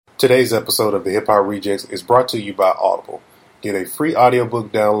Today's episode of the Hip Hop Rejectz is brought to you by Audible. Get a free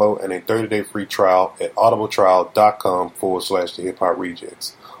audiobook download and a 30-day free trial at audibletrial.com/the Hip Hop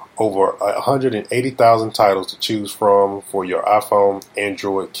Rejectz. Over 180,000 titles to choose from for your iPhone,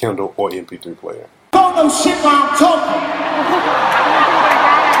 Android, Kindle, or MP3 player. Don't know shit while I'm talking.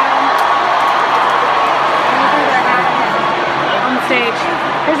 On the stage.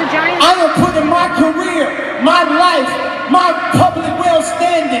 There's a giant. I am putting my career, my life, my public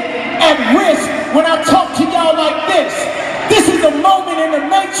well-standing at risk when I talk to y'all like this. This is a moment in the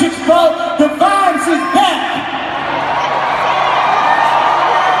Matrix, bro. The vibes is back.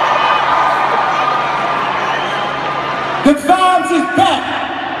 The vibes is back.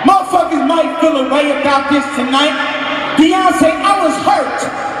 Motherfuckers might feel a way about this tonight. Beyonce, I was hurt.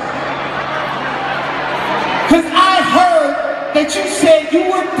 Because I heard that you said you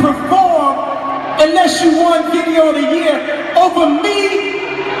wouldn't perform unless you won Video of the Year over me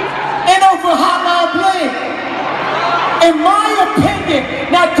and over Hotline Bling. In my opinion,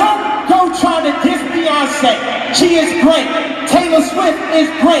 now don't go trying to diss Beyonce. She is great. Taylor Swift is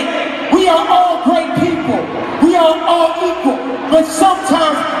great. We are all great people. We are all equal. But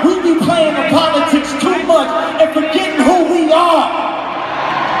sometimes we be playing the politics too much and forgetting who we are.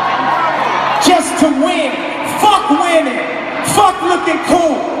 Just to win. Fuck winning. Fuck looking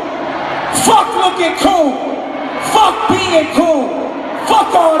cool. Fuck looking cool. Fuck being cool.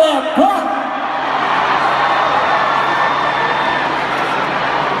 Fuck all that, bro.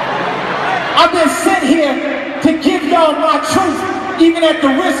 I've been sent here to give y'all my truth, even at the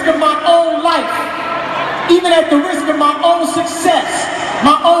risk of my own life, even at the risk of my own success,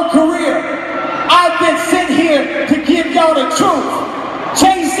 my own career. I've been sent here to give y'all the truth.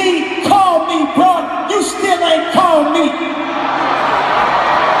 Jay-Z called me, bro. You still ain't called me.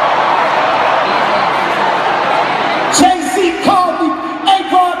 Jay-Z called me. Hey,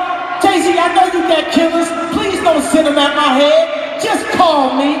 bro, Jay-Z, I know you got killers. Please don't send them at my head. Just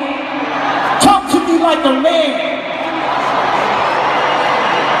call me. Talk to me like a man.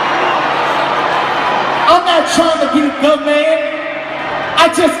 I'm not trying to be the man. I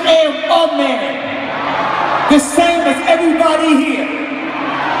just am a man. The same as everybody here.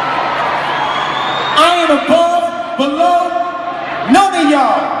 I ain't above, below, none of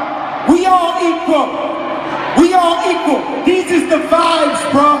y'all. We all equal. We all equal. These is the vibes,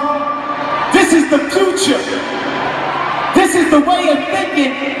 bro. This is the future. This is the way of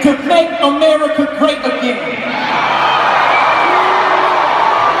thinking to make America great again.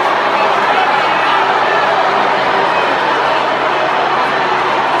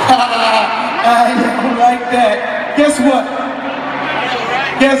 I don't like that. Guess what?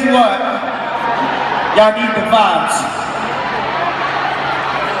 Guess what? Y'all need the vibes.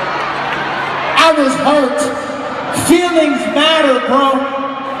 I was hurt. Feelings matter, bro.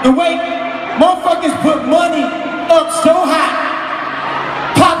 The way motherfuckers put money up so high.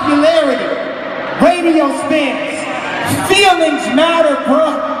 Popularity. Radio spins. Feelings matter,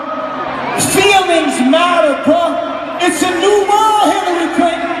 bro. Feelings matter, bro. It's a new world, Hillary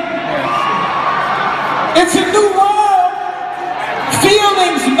Clinton. It's a new world.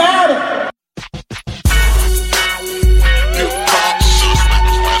 Feelings matter.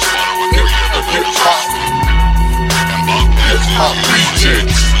 Hip-hop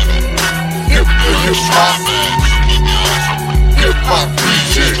Rejectz. Hip-hop Rejectz.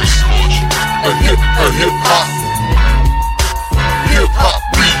 Hip-hop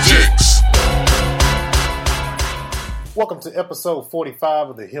Rejectz. Welcome to episode 45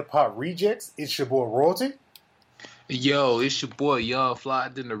 of the Hip Hop Rejectz. It's your boy Royalty. Yo, it's your boy Young Fly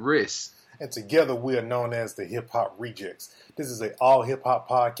than the wrist. And together we are known as the Hip Hop Rejectz. This is an all hip hop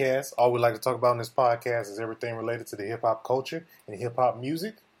podcast. All we like to talk about in this podcast is everything related to the hip hop culture and hip hop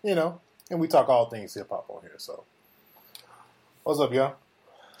music, you know, and we talk all things hip hop on here. So, what's up, y'all?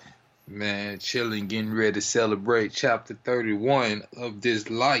 Man, chilling, getting ready to celebrate chapter 31 of this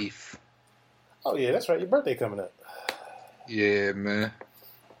life. Oh, yeah, that's right. Your birthday coming up. Yeah, man.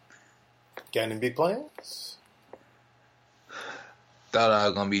 Got any big plans? Thought I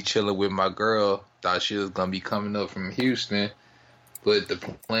was going to be chilling with my girl. Thought she was going to be coming up from Houston. But the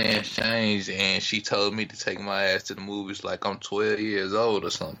plans changed, and she told me to take my ass to the movies like I'm 12 years old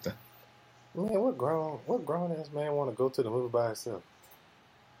or something. Man, what grown ass man want to go to the movie by himself?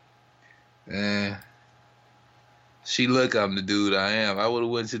 Man, she look I'm the dude I am. I would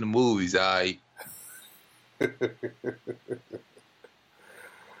have went to the movies, alright.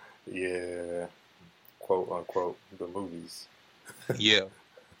 Yeah, quote unquote, the movies. Yeah,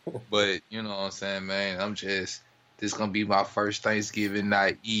 but you know what I'm saying, man. This gonna be my first Thanksgiving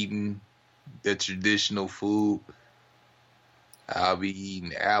night eating the traditional food. I'll be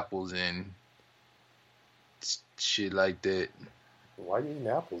eating apples and shit like that. Why you eating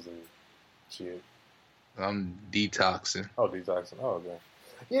apples and shit? I'm detoxing. Oh, detoxing. Oh, okay.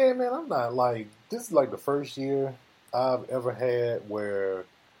 Yeah, man, I'm not like, this is like the first year I've ever had where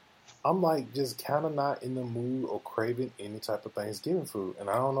I'm like just kind of not in the mood or craving any type of Thanksgiving food, and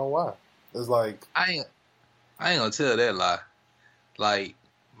I don't know why. It's like I ain't gonna tell that lie. Like,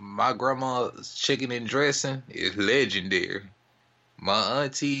 my grandma's chicken and dressing is legendary. My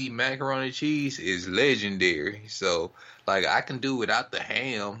auntie macaroni and cheese is legendary. So, like, I can do without the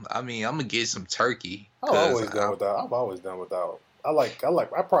ham. I mean, I'm gonna get some turkey. I've always done without. I've always done without. I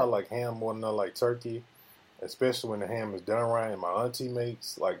probably like ham more than I like turkey, especially when the ham is done right. And my auntie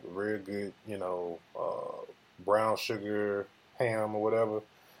makes like real good, brown sugar ham or whatever.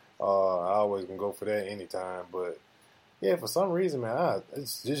 I always can go for that anytime. But yeah, for some reason, man,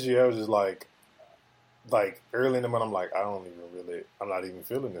 it's this year I was just like early in the month, I'm like, I'm not even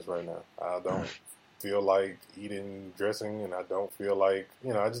feeling this right now. I don't feel like eating dressing, and I don't feel like,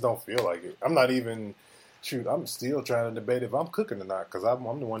 I just don't feel like it. I'm not even. Shoot, I'm still trying to debate if I'm cooking or not, because I'm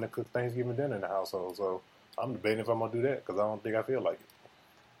the one that cooks Thanksgiving dinner in the household. So I'm debating if I'm gonna do that because I don't think I feel like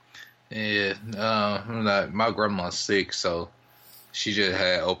Yeah, I'm not. My grandma's sick, so she just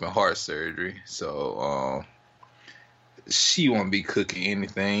had open heart surgery. So she won't be cooking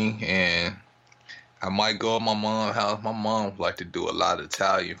anything, and I might go to my mom's house. My mom like to do a lot of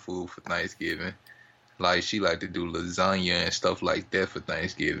Italian food for Thanksgiving. Like, she like to do lasagna and stuff like that for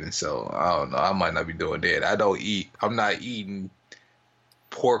Thanksgiving. So, I don't know. I might not be doing that. I'm not eating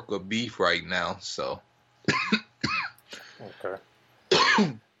pork or beef right now, so. Okay.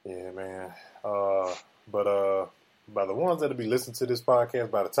 Yeah, man. But by the ones that'll be listening to this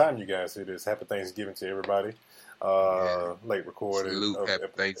podcast, by the time you guys see this, happy Thanksgiving to everybody. Late recorded. Salute, happy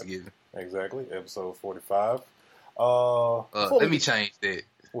Thanksgiving. Exactly. Episode 45. Let me change that.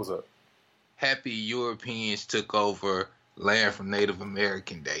 What's up? Happy Europeans took over land from Native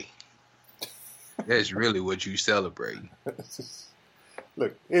American Day. That's really what you celebrate.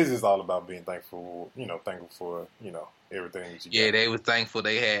 Look, it's just all about being thankful, thankful for, everything that you Yeah, got. they were thankful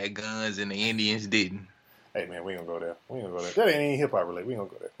they had guns and the Indians didn't. Hey, man, we ain't gonna go there. That ain't hip-hop related. We ain't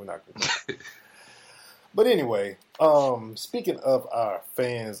gonna go there. We're not gonna go there. But anyway, speaking of our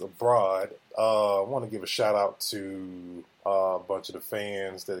fans abroad, I want to give a shout out to a bunch of the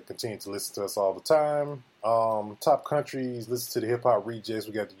fans that continue to listen to us all the time. Top countries, listen to the Hip Hop Rejectz.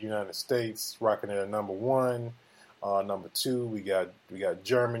 We got the United States rocking it at number 1. Number 2, we got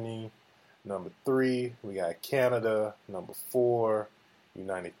Germany. Number 3, we got Canada. Number 4,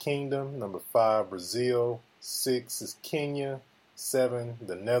 United Kingdom. Number 5, Brazil. 6 is Kenya. 7,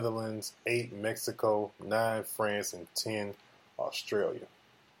 the Netherlands. 8, Mexico. 9, France. And 10, Australia.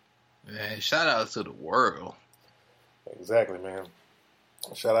 Man, shout out to the world. Exactly, man.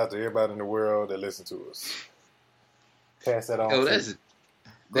 Shout out to everybody in the world that listen to us. Pass that on.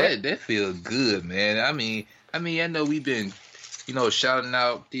 That feels good, man. I mean, I know we've been, shouting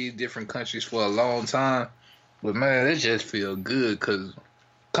out these different countries for a long time, but man, it just feels good because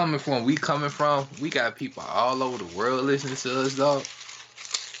coming from, we got people all over the world listening to us, dog.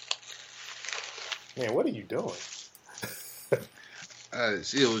 Man, what are you doing?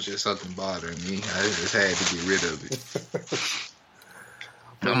 It was just something bothering me. I just had to get rid of it.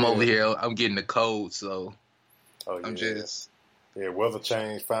 I'm over here. I'm getting the cold, so I'm just. Yeah, weather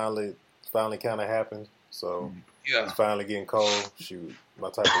change finally kind of happened. So it's finally getting cold. Shoot, my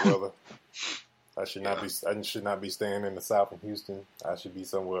type of weather. I should not be staying in the South in Houston. I should be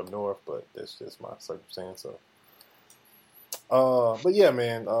somewhere up north, but that's just my circumstance. So, but yeah,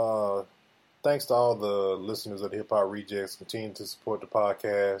 man. Thanks to all the listeners of the Hip Hop Rejectz. Continue to support the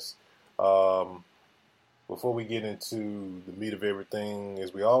podcast. Before we get into the meat of everything,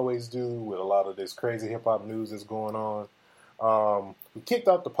 as we always do with a lot of this crazy hip hop news that's going on, we kicked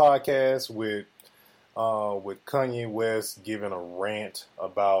off the podcast with Kanye West giving a rant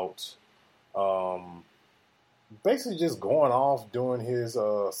about basically just going off doing his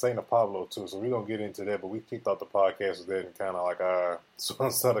Saint Pablo too. So we're gonna get into that, but we kicked off the podcast with that and kind of like our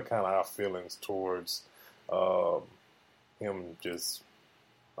feelings towards him just,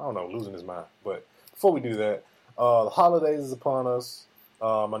 I don't know, losing his mind. But before we do that, the holidays is upon us.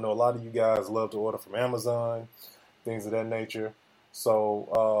 I know a lot of you guys love to order from Amazon, things of that nature.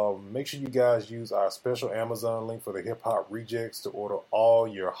 So make sure you guys use our special Amazon link for the Hip Hop Rejectz to order all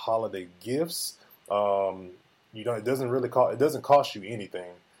your holiday gifts. It doesn't cost you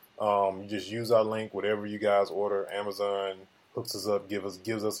anything. You just use our link, whatever you guys order. Amazon hooks us up,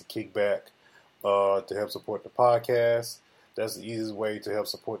 gives us a kickback to help support the podcast. That's the easiest way to help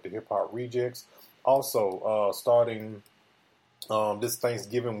support the Hip Hop Rejectz. Also, starting This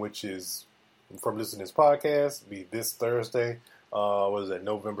Thanksgiving, which is from listening to this podcast, be this Thursday. What is that?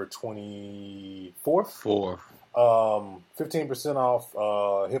 November 24th. 15% off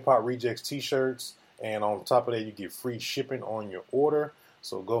Hip Hop Rejectz t-shirts, and on top of that, you get free shipping on your order.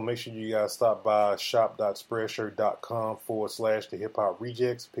 So go make sure you guys stop by shop.spreadshirt.com/the Hip Hop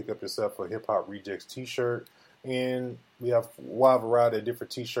Rejectz. Pick up yourself a Hip Hop Rejectz t-shirt, and we have a wide variety of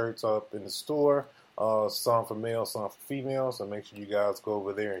different t-shirts up in the store. Some for male, some for female. So make sure you guys go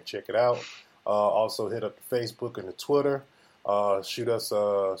over there and check it out. Also hit up the Facebook and the Twitter. Shoot us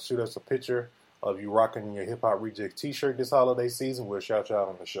a picture of you rocking your Hip Hop Rejectz t-shirt this holiday season. We'll shout you out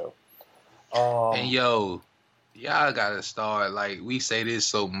on the show. And yo, y'all gotta start, like, we say this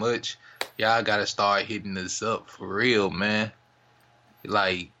so much, y'all gotta start hitting us up for real, man.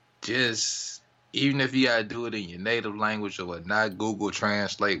 Like, just, even if you gotta do it in your native language or whatnot, Google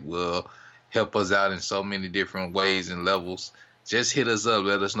Translate will help us out in so many different ways and levels. Just hit us up.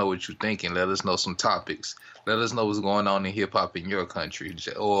 Let us know what you're thinking. Let us know some topics. Let us know what's going on in hip-hop in your country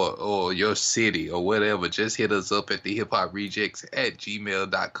or your city or whatever. Just hit us up at the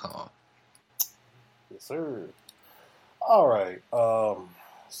hiphoprejects@gmail.com. Yes, sir. All right.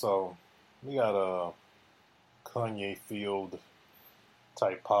 So we got a Kanye field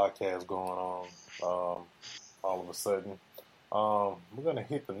type podcast going on. All of a sudden, we're gonna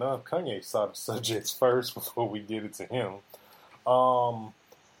hit the non-Kanye side of the subjects first before we get it to him.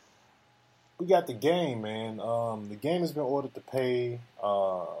 We got the game, man. The game has been ordered to pay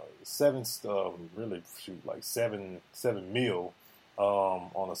seven mil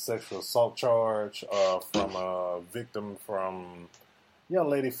on a sexual assault charge from a victim, from young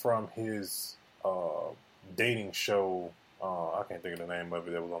lady from his dating show. I can't think of the name of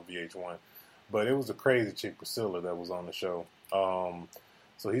it. That was on VH1, but it was a crazy chick, Priscilla, that was on the show.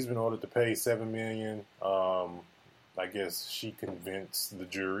 So he's been ordered to pay $7 million. I guess she convinced the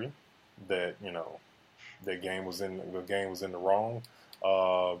jury that, you know, the game was in the wrong.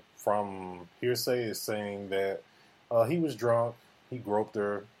 From hearsay is saying that he was drunk. He groped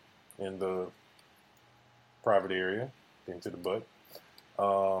her in the private area, into the butt,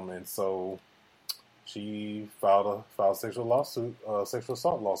 and so she filed a sexual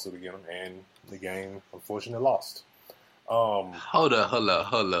assault lawsuit against him, and the game unfortunately lost. Hold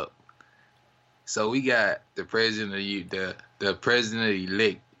up. So we got the president the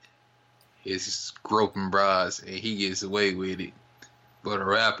president-elect is groping bras and he gets away with it, but a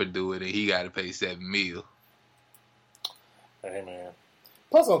rapper do it and he got to pay $7 million. Hey man.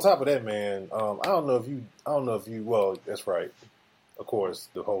 Plus, on top of that, man, I don't know if you. Well, that's right. Of course,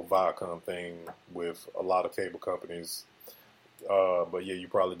 the whole Viacom thing with a lot of cable companies. But yeah, you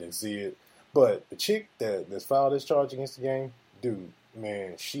probably didn't see it. But the chick that's filed this charge against the game, dude,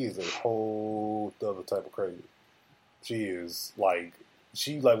 man, she is a whole other type of crazy. She's like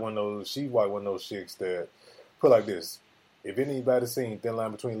one of those chicks that, put like this: if anybody's seen Thin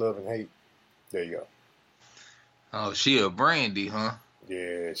Line Between Love and Hate, there you go. Oh, she a Brandy, huh?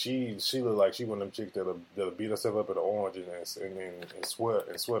 Yeah, she look like she one of them chicks that'll beat herself up at the orange and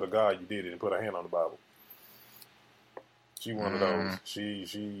swear to God you did it and put her hand on the Bible. She one of those.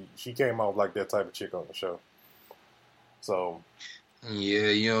 She came off like that type of chick on the show. So yeah,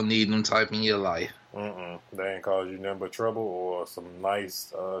 you don't need them type in your life. They ain't cause you nothing but trouble or some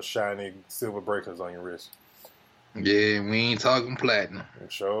nice shiny silver bracelets on your wrist. Yeah, we ain't talking platinum.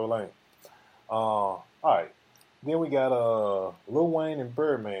 Sure ain't. All right. Then we got Lil Wayne and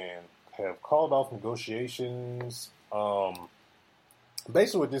Birdman have called off negotiations.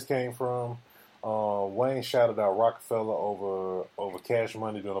 Basically, what this came from, Wayne shouted out Rockefeller over Cash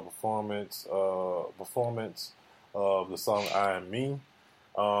Money during a performance of the song "I Am Me,"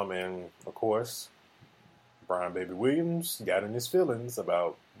 and of course, Brian Baby Williams got in his feelings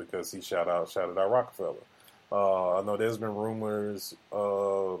because he shouted out Rockefeller. I know there's been rumors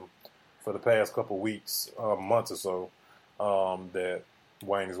for the past couple weeks, months or so, that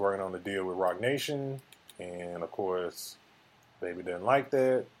Wayne is working on a deal with Roc Nation, and of course, Baby didn't like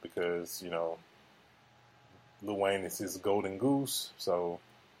that because, you know, Lil Wayne is his golden goose, so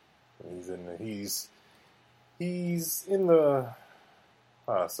he's in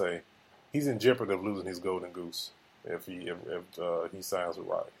jeopardy of losing his golden goose if he signs with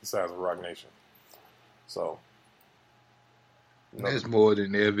Roc Nation. So that's more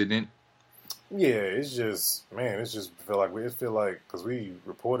than evident. Yeah, it's just feel like because we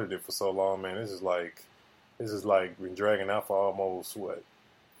reported it for so long, man. This is like been dragging out for almost what? I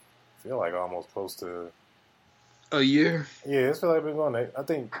feel like almost close to a year. Yeah, it's feel like it's been going on. I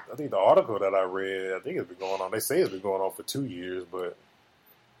think the article that I read, I think it's been going on. They say it's been going on for 2 years, but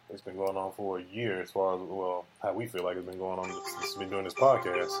It's been going on for a year, as far as how we feel like it's been going on since we've been doing this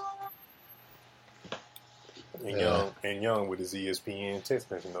podcast. And Young with his ESPN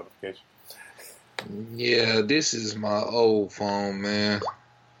text message notification. Yeah, this is my old phone, man.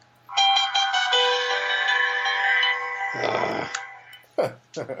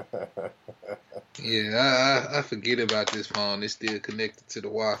 Yeah, I forget about this phone. It's still connected to the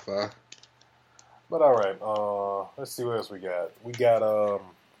Wi-Fi. But all right, let's see what else we got. We got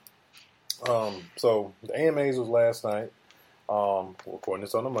so the AMAs was last night. We're recording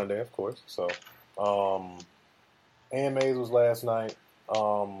this on a Monday, of course. So AMAs was last night.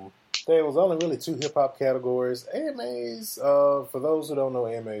 There was only really 2 hip hop categories. AMAs, for those who don't know,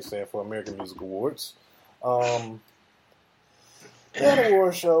 AMAs stand for American Music Awards. That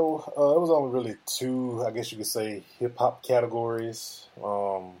award show, it was only really 2, I guess you could say, hip hop categories.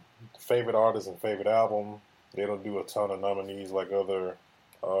 Favorite artist and favorite album. They don't do a ton of nominees like other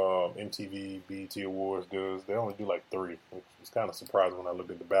MTV, BET Awards does. They only do like 3, which was kind of surprising when I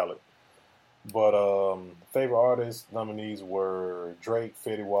looked at the ballot. But favorite artist nominees were Drake,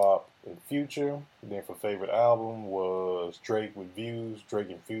 Fetty Wap, and Future. And then for favorite album was Drake with Views, Drake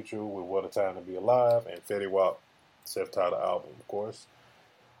and Future with What a Time to Be Alive, and Fetty Wap self-titled album, of course.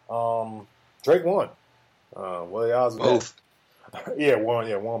 Drake won. What are the odds of Both.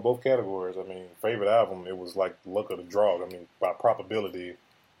 that? won both categories. I mean, favorite album, it was like luck of the draw. I mean, by probability,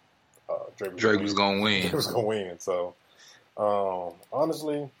 Drake was going to win. Drake was going to win. So,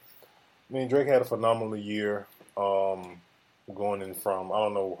 honestly, I mean, Drake had a phenomenal year. Going in from, I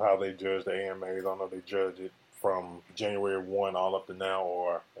don't know how they judge the AMAs. I don't know if they judge it from January 1 all up to now,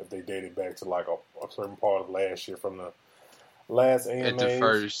 or if they dated back to like a certain part of last year from the last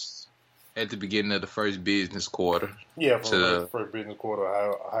AMAs. At the beginning of the first business quarter. Yeah, from the first business quarter,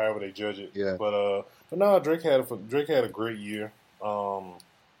 however they judge it. Yeah. But no, Drake had a great year.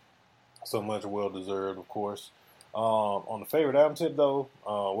 So much well deserved, of course. On the favorite album tip though,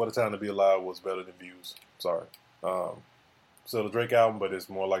 What a Time to Be Alive was better than Views. Sorry. So the Drake album, but it's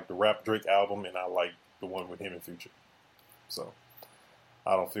more like the rap Drake album, and I like the one with him and Future. So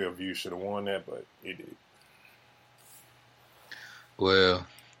I don't feel Views should have won that, but it did. Well,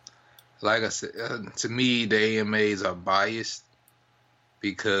 like I said, to me, the AMAs are biased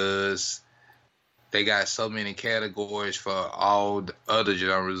because they got so many categories for all the other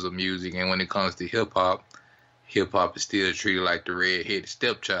genres of music, and when it comes to hip-hop is still treated like the red-headed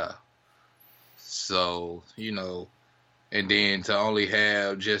stepchild. So, and then to only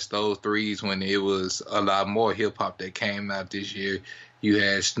have just those 3s when it was a lot more hip-hop that came out this year. You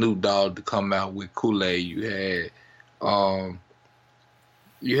had Snoop Dogg to come out with Kool-Aid. You had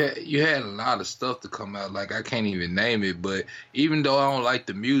a lot of stuff to come out. Like, I can't even name it. But even though I don't like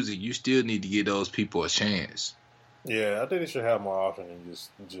the music, you still need to give those people a chance. Yeah, I think they should have more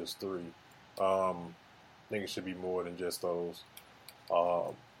options than just 3. I think it should be more than just those.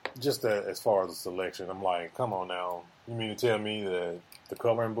 Just that, as far as the selection, I'm like, come on now. You mean to tell me that the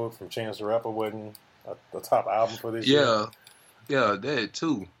Coloring Book from Chance the Rapper wasn't the top album for this year? Yeah, that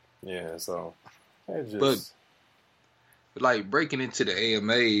too. Yeah, so it just... But like breaking into the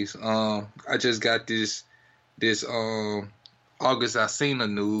AMAs, I just got this August Alsina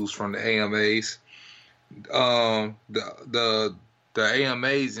news from the AMAs. The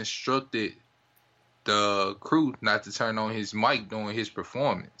AMAs instructed the crew not to turn on his mic during his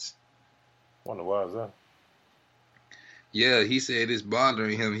performance. Wonder why is that? Yeah, he said it's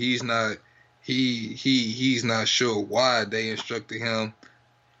bothering him. He's not sure why they instructed him.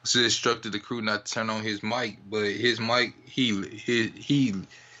 So instructed the crew not to turn on his mic, but his mic he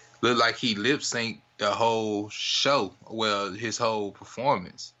looked like he lip synced the whole show, well, his whole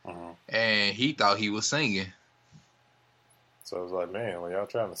performance, and he thought he was singing. So it's like, man, when y'all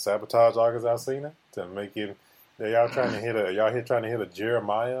trying to sabotage August Alsina to make it, y'all trying to hit a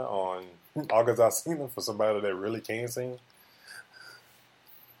Jeremiah on August Alsina for somebody that really can sing,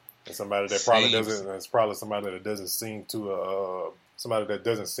 and somebody that probably doesn't. It's probably somebody that doesn't sing to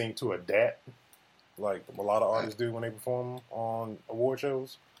a DAT, like a lot of artists do when they perform on award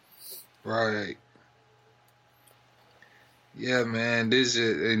shows. Right. Yeah, man.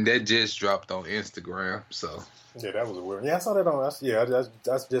 That just dropped on Instagram. So yeah, that was a weird. Yeah, I saw that on. I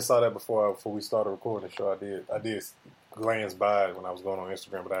just saw that before we started recording the show. I did glance by it when I was going on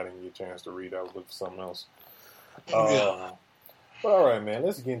Instagram, but I didn't get a chance to read it. I was looking for something else. But all right, man.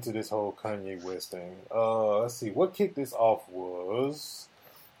 Let's get into this whole Kanye West thing. Let's see. What kicked this off was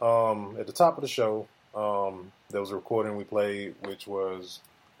at the top of the show. There was a recording we played, which was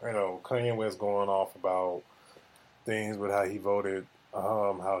Kanye West going off about things with how he voted,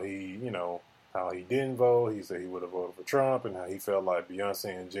 how he how he didn't vote. He said he would have voted for Trump, and how he felt like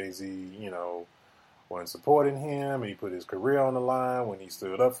Beyonce and Jay-Z, weren't supporting him. And he put his career on the line when he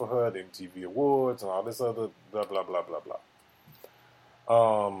stood up for her at the MTV Awards and all this other blah, blah, blah, blah, blah.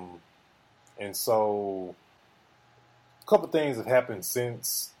 And so a couple things have happened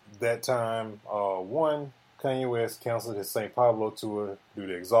since that time. One, Kanye West canceled his St. Pablo tour due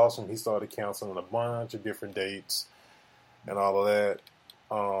to exhaustion. He started canceling a bunch of different dates and all of that.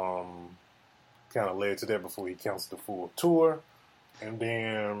 Kind of led to that before he canceled the full tour. And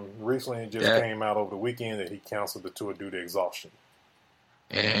then recently it just came out over the weekend that he canceled the tour due to exhaustion.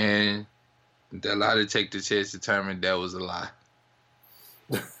 And the lie detector test determined that was a lie.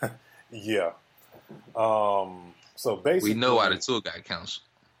 Yeah. So basically, we know why the tour got canceled.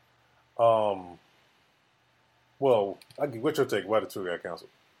 Well, what's your take? Why the tour got canceled?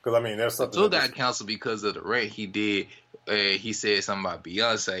 Because I mean, there's something. The tour got canceled because of the rant he did. He said something about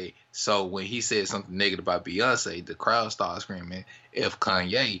Beyonce. So when he said something negative about Beyonce, the crowd started screaming, "If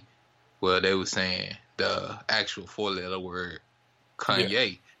Kanye," well, they were saying the actual 4-letter word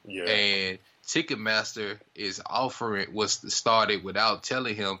Kanye. Yeah. And Ticketmaster was started without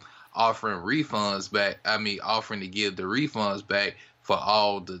telling him, offering refunds back. Offering to give the refunds back for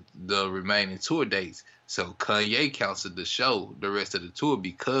all the remaining tour dates. So Kanye canceled the rest of the tour,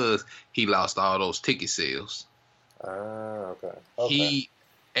 because he lost all those ticket sales. Okay. He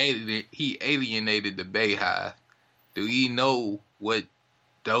alienated the Bayhive. Do you know what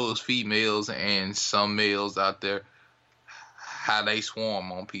those females and some males out there, how they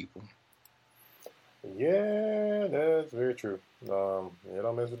swarm on people? Yeah, that's very true. Don't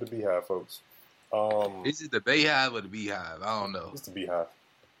mess with the Beehive, folks. Is it the Bayhive or the Beehive? I don't know. It's the Beehive.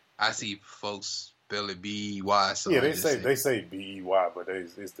 I see folks spell it B-E-Y. So yeah, they say B-E-Y, but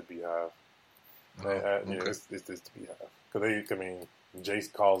it's the Beehive. Okay. It's the Beehive. Because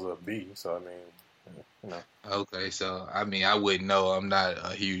Jace calls her B, so Okay, so I wouldn't know. I'm not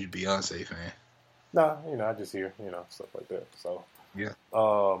a huge Beyonce fan. Nah, I just hear, stuff like that. So yeah.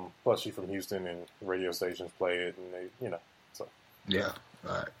 Plus she's from Houston and radio stations play it, and they, so yeah.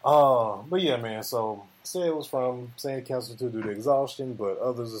 All right. But yeah, man. So say it was from saying cancer due to exhaustion, but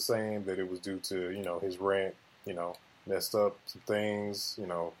others are saying that it was due to his rant, messed up some things,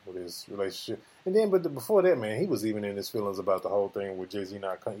 with his relationship. And then, but before that, man, he was even in his feelings about the whole thing with Jay-Z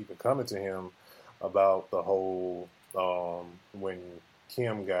not even coming to him about the whole when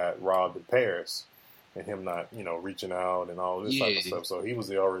Kim got robbed in Paris and him not, reaching out and all this type of stuff. So he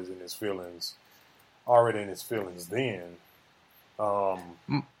was already in his feelings then.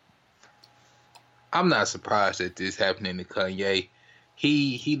 I'm not surprised that this happening to Kanye.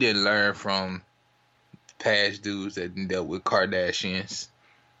 He didn't learn from past dudes that dealt with Kardashians.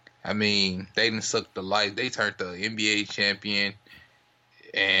 They didn't suck the life. They turned the NBA champion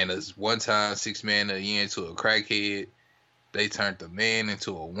and a one-time 6-man of the year into a crackhead. They turned the man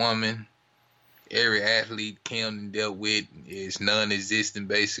into a woman. Every athlete Kim dealt with is non-existent,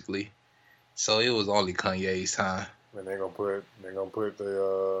 basically. So it was only Kanye's time. And they're gonna put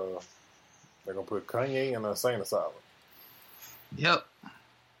Kanye in a insane asylum. Yep.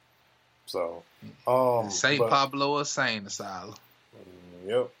 So St. Pablo insane asylum.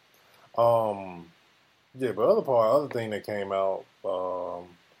 Yep. Yeah, but other thing that came out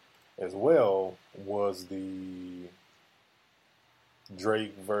as well was the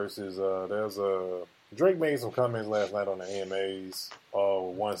Drake versus Drake made some comments last night on the AMAs.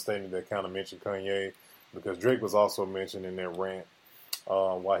 One statement that kind of mentioned Kanye, because Drake was also mentioned in that rant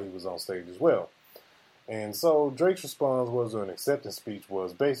while he was on stage as well. And so Drake's response was an acceptance speech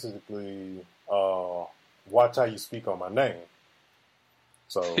was basically, watch how you speak on my name.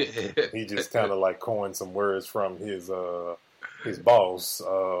 So he just kind of like coined some words from his boss,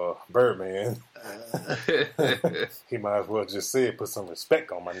 Birdman. He might as well just say put some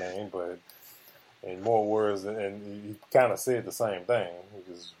respect on my name, but in more words, and he kind of said the same thing.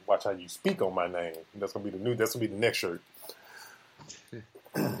 He just watch how you speak on my name. That's gonna be the next shirt.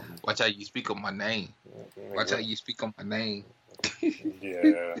 Watch how you speak on my name. Watch how you speak on my name.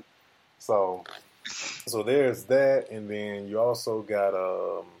 Yeah. So there's that, and then you also got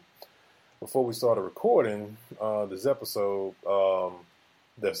before we started recording this episode,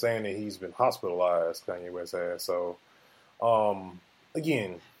 they're saying that he's been hospitalized. Kanye West has. So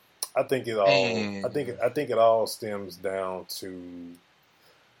again, I think it all stems down to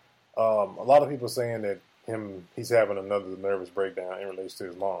a lot of people saying that he's having another nervous breakdown in relation to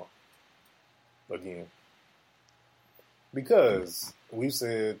his mom. Again, because we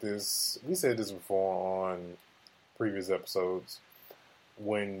said this before on previous episodes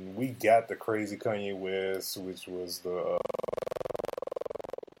when we got the crazy Kanye West, which was the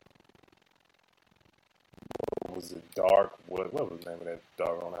was it Dark? What was the name of that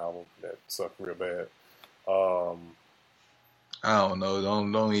doggone album that sucked real bad? I don't know.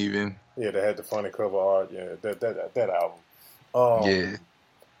 Don't even. Yeah, they had the funny cover art. Yeah, that album. Yeah.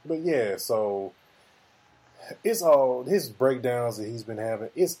 But yeah, so it's all his breakdowns that he's been having.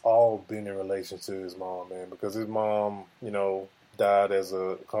 It's all been in relation to his mom, man, because his mom, died as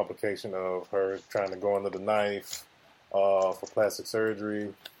a complication of her trying to go under the knife for plastic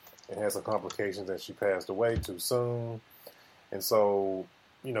surgery, and had some complications, and she passed away too soon. And so,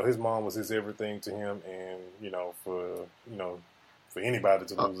 his mom was his everything to him, and for anybody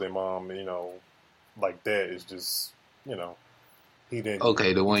to lose their mom, like that is just, he didn't.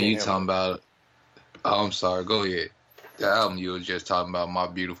 Okay, the one you can't talking handle about. Oh, I'm sorry. Go ahead. The album you were just talking about, My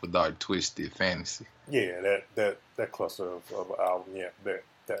Beautiful Dark Twisted Fantasy. Yeah, that cluster of album, yeah, that.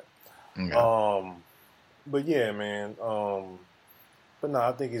 Okay. But yeah, man. But no,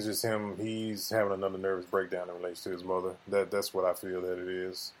 I think it's just him. He's having another nervous breakdown in relation to his mother. That's what I feel that it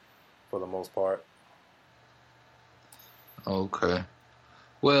is, for the most part. Okay.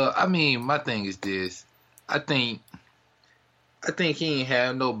 Well, I mean, my thing is this. I think he ain't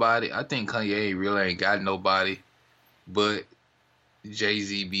have nobody. I think Kanye really ain't got nobody but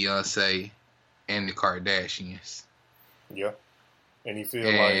Jay-Z, Beyonce, and the Kardashians. Yeah, and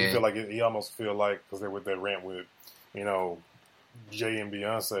he almost feel like because they're with that rant with, Jay and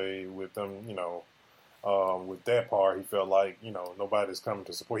Beyonce with them, with that part, he felt like nobody's coming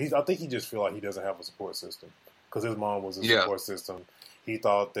to support. I think he just feel like he doesn't have a support system because his mom was a support system. He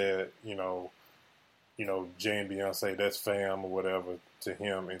thought that Jay and Beyonce, that's fam or whatever to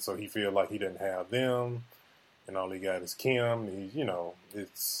him, and so he feel like he didn't have them, and all he got is Kim. He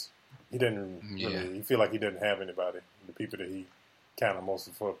didn't really. He feel like he didn't have anybody. The people that he kind of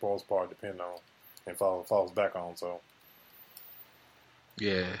for the most part depend on and falls back on. So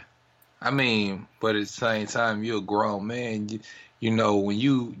yeah, I mean, but at the same time, you're a grown man. When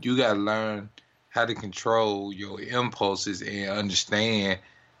you gotta learn how to control your impulses and understand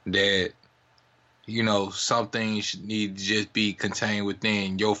that. Some things need to just be contained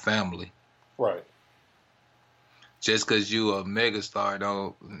within your family. Right. Just because you a megastar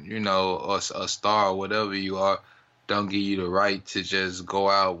don't, or a star or whatever you are, don't give you the right to just go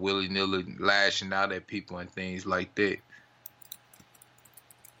out willy-nilly lashing out at people and things like that.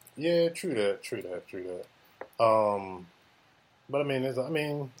 Yeah, true that. But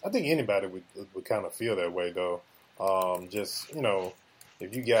I think anybody would kind of feel that way though.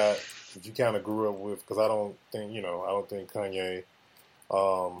 If you kind of grew up with, because I don't think Kanye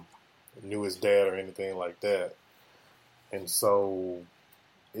knew his dad or anything like that, and so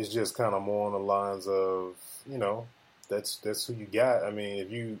it's just kind of more on the lines of that's who you got. I mean,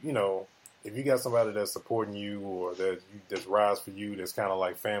 if you got somebody that's supporting you or that's rise for you, that's kind of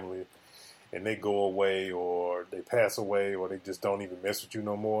like family, and they go away or they pass away or they just don't even mess with you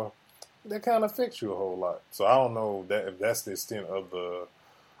no more, that kind of affects you a whole lot. So I don't know if that's the extent of the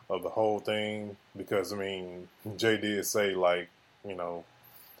whole thing, because Jay did say kind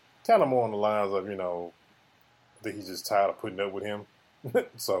of more on the lines of that he's just tired of putting up with him.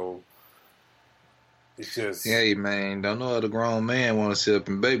 So it's just hey man, don't no other grown man want to sit up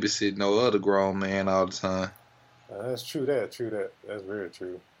and babysit no other grown man all the time. That's true. That's very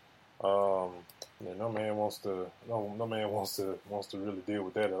true. No man wants to really deal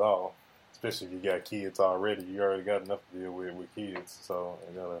with that at all. Especially if you got kids already. You already got enough to deal with kids. So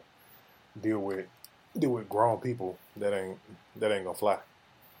you gotta deal with grown people. That ain't gonna fly.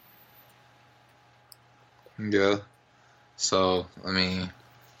 Yeah. So I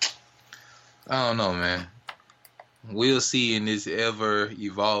don't know, man. We'll see in this ever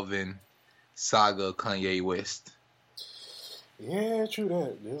evolving saga of Kanye West. Yeah, true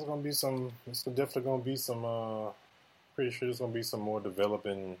that. There's definitely gonna be some. Pretty sure there's gonna be some more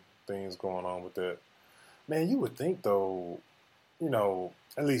developing things going on with that. Man, you would think though,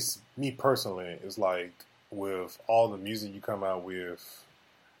 at least me personally, is like with all the music you come out with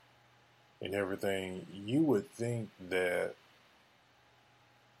and everything, you would think that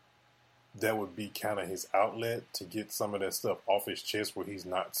would be kind of his outlet to get some of that stuff off his chest where he's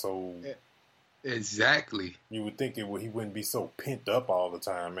not so... Exactly. You would think he wouldn't be so pent up all the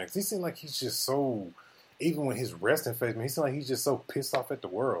time, man. 'Cause he seemed like he's just so... Even with his resting face, man, he seemed like he's just so pissed off at the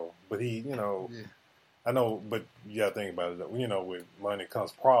world. But he, I know, but you gotta think about it. With money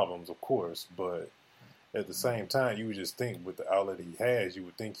comes problems, of course. But at the same time, you would just think with the outlet he has, you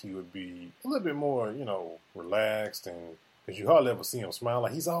would think he would be a little bit more, relaxed, and because you hardly ever see him smile.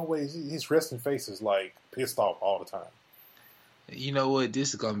 Like his resting face is like pissed off all the time. You know what? This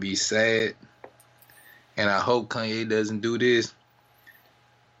is gonna be sad, and I hope Kanye doesn't do this.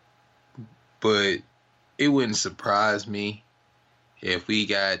 But it wouldn't surprise me if we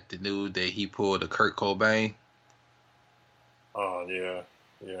got the news that he pulled a Kurt Cobain. Oh yeah.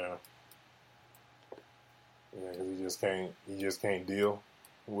 He just can't deal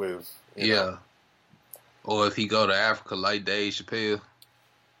with. You know. Or if he go to Africa like Dave Chappelle.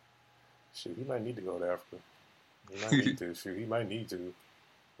 Shoot, he might need to go to Africa. He might need to. Shoot, he might need to.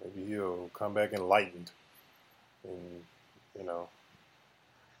 Maybe he'll come back enlightened. And, you know.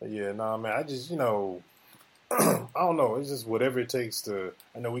 But yeah, man, I just, I don't know. It's just whatever it takes to,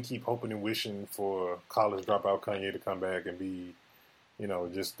 I know we keep hoping and wishing for college dropout Kanye to come back and be,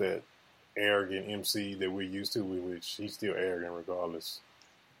 just that arrogant MC that we're used to, which he's still arrogant regardless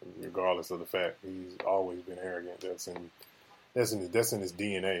of the fact he's always been arrogant. That's in his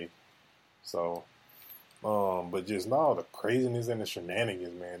DNA. So, but just all the craziness and the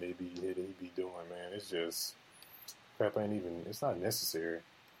shenanigans, man, they be doing, man. It's just crap. It's not necessary.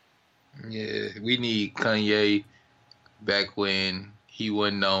 Yeah, we need Kanye back when he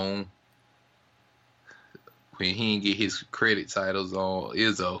wasn't known, when he didn't get his credit titles on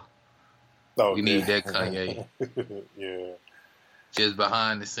Izzo. Oh, we need that Kanye. Yeah. Just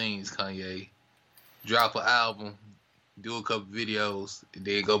behind the scenes Kanye. Drop an album, do a couple videos, and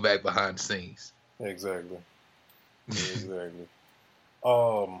then go back behind the scenes. Exactly.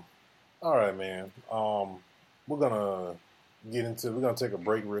 All right, man. We're gonna take a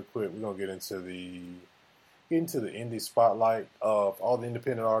break real quick. We're gonna get into the indie spotlight of all the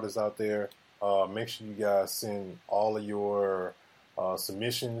independent artists out there. Make sure you guys send all of your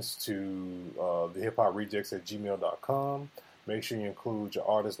submissions to the hiphop@gmail.com. Make sure you include your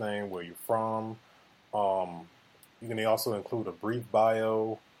artist name, where you're from. You can also include a brief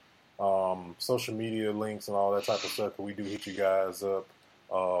bio, social media links, and all that type of stuff. We do hit you guys up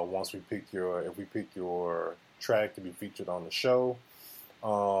once if we pick your track to be featured on the show.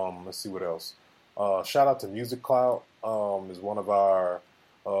 Let's see what else. Shout out to Music Cloud, is one of our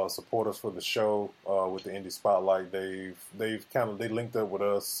supporters for the show with the Indie Spotlight. They linked up with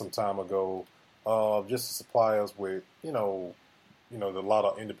us some time ago, just to supply us with a lot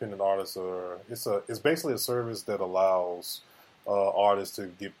of independent artists it's basically a service that allows artists to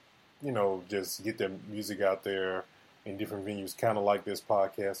get just get their music out there in different venues, kind of like this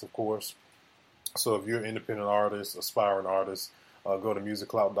podcast, of course. So if you're an independent artist, aspiring artist, go to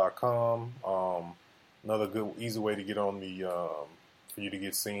musiccloud.com. Another good, easy way to get on for you to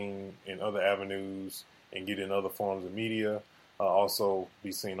get seen in other avenues and get in other forms of media. Also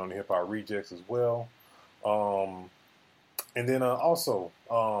be seen on the Hip Hop Rejectz as well. And then also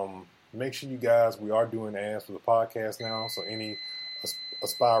make sure you guys, we are doing ads for the podcast now. So any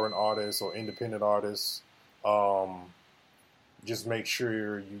aspiring artists or independent artists, just make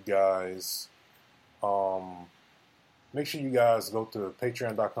sure you guys go to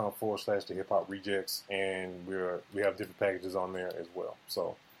patreon.com/the Hip Hop Rejectz, and we have different packages on there as well.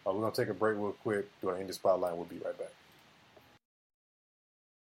 So we're gonna take a break real quick, do an indie spotlight. We'll be right back.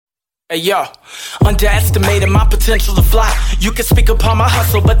 Hey yo, underestimating my potential to fly. You can speak upon my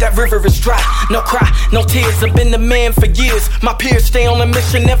hustle, but that river is dry. No cry, no tears, I've been the man for years. My peers stay on a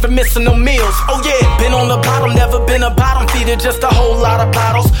mission, never missing no meals. Oh yeah, been on the bottom, never been a bottom feeder. Just a whole lot of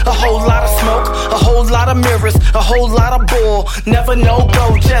bottles, a whole lot of smoke, a whole lot of mirrors, a whole lot of bull. Never no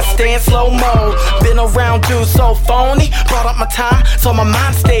go, just stay in slow-mo. Been around dudes so phony, brought up my time, so my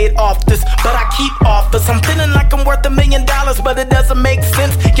mind stayed off this. But I keep off this, I'm feeling like I'm worth $1 million, but it doesn't make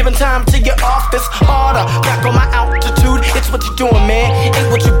sense, giving time to your office harder. Back on my altitude, it's what you doing, man.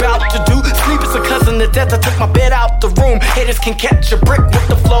 Ain't what you about to do. Sleep is a cousin to death. I took my bed out the room. Haters can catch a brick with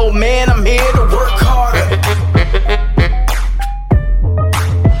the flow, man. I'm here to work harder.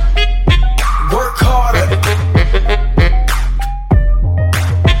 Work harder.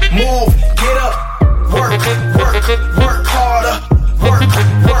 Move, get up, work harder. Work harder.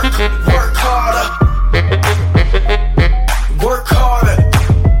 Work harder.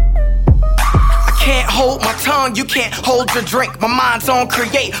 Can't hold my tongue, you can't hold your drink. My mind's on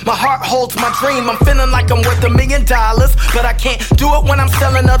create, my heart holds my dream. I'm feeling like I'm worth $1 million, but I can't do it when I'm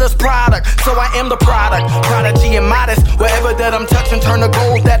selling others' product. So I am the product, prodigy and modest. Wherever that I'm touching, turn to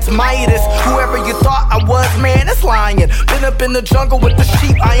gold, that's Midas. Whoever you thought I was, man, it's lying. Been up in the jungle with the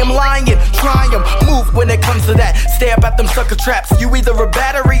sheep, I am lying. Triumph, move when it comes to that. Stay up at them sucker traps. You either a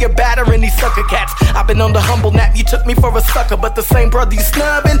battery or battering these sucker cats. I've been on the humble nap, you took me for a sucker, but the same brother you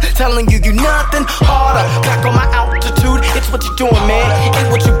snubbing, telling you nothing. Harder, back on my altitude, it's what you doing, man. Ain't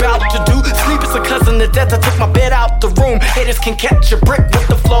what you about to do. Sleep is a cousin to death. I took my bed out the room. Haters can catch a brick with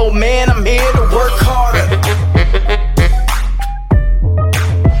the flow, man. I'm here to work harder.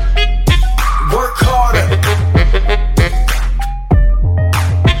 Work harder.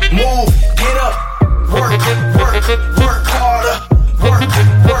 Move, get up, work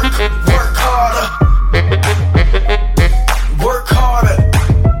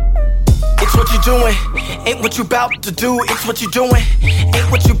you doing. Ain't what you bout to do, it's what you doing. Ain't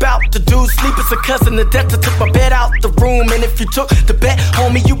what you bout to do. Sleep is a cousin to death that took my bed out the room. And if you took the bet,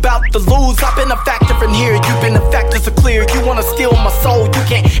 homie, you bout to lose. I've been a factor in here, you've been a factor so clear. You wanna steal my soul, you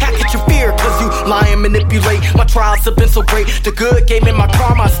can't hack at your fear. Cause you lie and manipulate. My trials have been so great. The good gave me my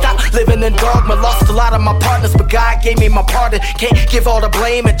karma. I stopped living in dogma. Lost a lot of my partners, but God gave me my pardon. Can't give all the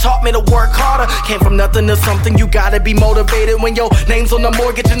blame and taught me to work harder. Came from nothing to something, you gotta be motivated. When your name's on the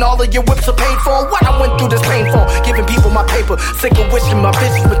mortgage and all of your whips are paid for. What I went through this painful, giving people my paper. Sick of wishing my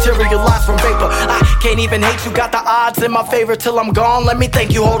visions materialized from vapor. I can't even hate you, got the odds in my favor till I'm gone. Let me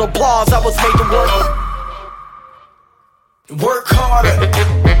thank you, hold applause. I was made to work harder.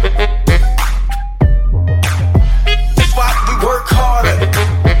 That's why we work harder.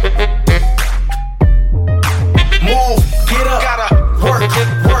 Move, get up, gotta work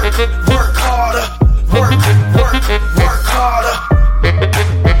harder. Work harder. Work harder.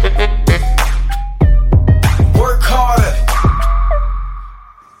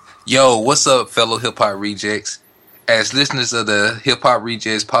 Yo, what's up, fellow hip hop rejects? As listeners of the Hip Hop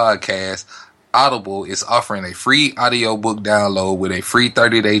Rejects podcast, Audible is offering a free audiobook download with a free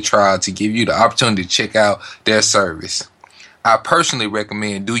 30-day trial to give you the opportunity to check out their service. I personally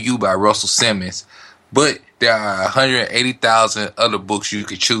recommend Do You by Russell Simmons, but there are 180,000 other books you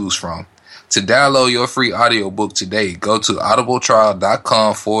could choose from. To download your free audiobook today, go to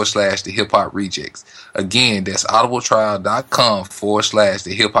audibletrial.com/the Hip Hop Rejects. Again, that's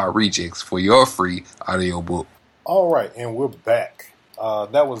audibletrial.com/the Hip Hop Rejects for your free audiobook. All right, and we're back.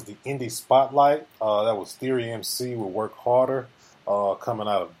 That was the Indie Spotlight. That was Theory MC with Work Harder, coming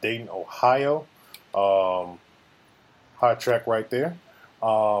out of Dayton, Ohio. Hot track right there.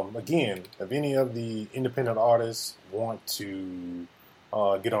 Again, if any of the independent artists want to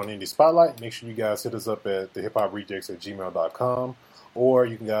get on Indie Spotlight, make sure you guys hit us up at thehiphoprejects@gmail.com, or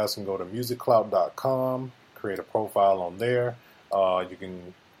you guys can go to musicclout.com, create a profile on there. You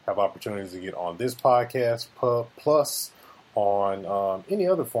can have opportunities to get on this podcast, plus on any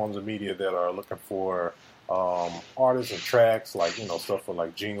other forms of media that are looking for artists and tracks, like, you know, stuff for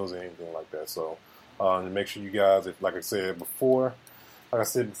like jingles and anything like that. So make sure you guys, like I said before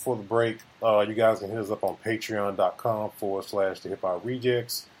the break, you guys can hit us up on patreon.com/the Hip Hop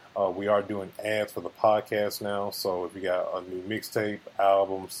Rejects. We are doing ads for the podcast now, so if you got a new mixtape,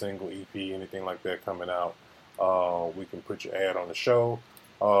 album, single, EP, anything like that coming out, we can put your ad on the show.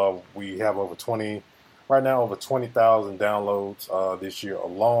 We have over 20,000 downloads this year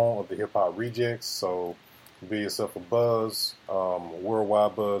alone of the Hip Hop Rejects, so give yourself a buzz,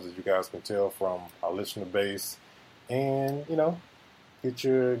 worldwide buzz, as you guys can tell from our listener base, and, you know, get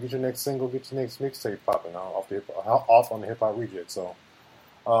your next single, get your next mixtape popping off on the Hip Hop Rejects. So,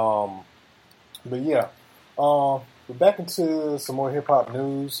 but yeah, we're back into some more hip hop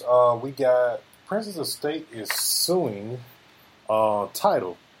news. We got Prince's estate is suing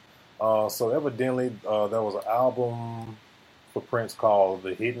Tidal. So evidently, there was an album for Prince called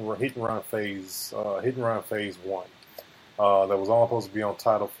the Hit and Run Phase 1. That was only supposed to be on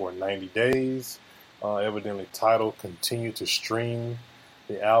Tidal for 90 days. Evidently, Tidal continued to stream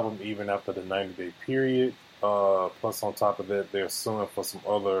the album even after the 90-day period. Plus, on top of that, they're suing for some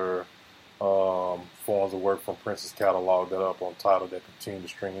other forms of work from Prince's catalog that are up on Tidal that continue to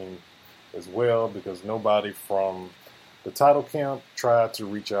stream as well, because nobody from the Tidal camp tried to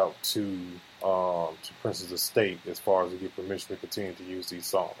reach out to Prince's estate as far as to get permission to continue to use these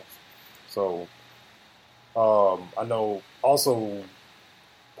songs. So, I know also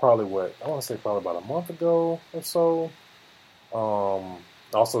probably about a month ago or so,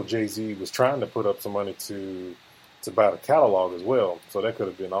 also Jay-Z was trying to put up some money to buy the catalog as well. So that could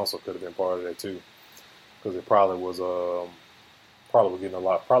have been part of that too, because it probably was getting a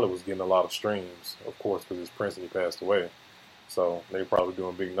lot of streams, of course, because it's Prince and he passed away. So they were probably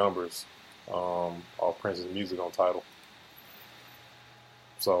doing big numbers off Prince's music on Tidal.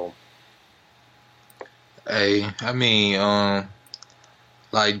 So, hey, I mean,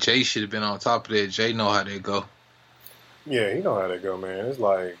 like Jay should have been on top of that. Jay know how that go. Yeah, he know how that go, man. It's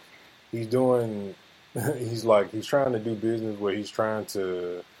like he's trying to do business where he's trying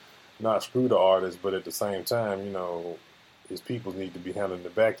to not screw the artist, but at the same time, you know, his people need to be handling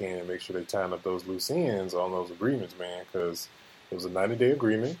the back end and make sure they tying up those loose ends on those agreements, man, because it was a 90-day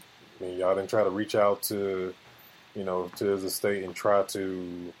agreement. I mean, y'all didn't try to reach out to, you know, to his estate and try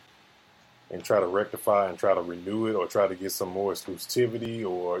to rectify and try to renew it or try to get some more exclusivity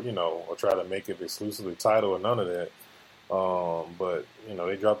or, you know, or try to make it exclusively Tidal or none of that. But, you know,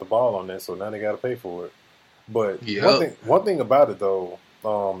 they dropped the ball on that, so now they got to pay for it. But one thing about it, though,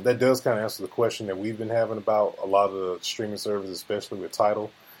 that does kind of answer the question that we've been having about a lot of the streaming services, especially with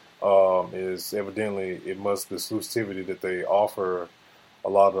Tidal. is evidently the exclusivity that they offer a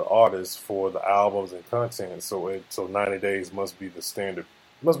lot of the artists for the albums and content. So 90 days must be the standard.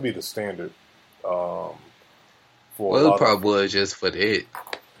 Must be the standard. For well, it probably was just for that.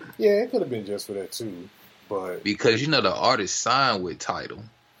 Yeah, it could have been just for that too, but because the artist signed with Tidal.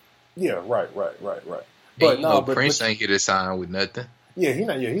 Yeah, right. But Prince ain't here to sign with nothing. Yeah,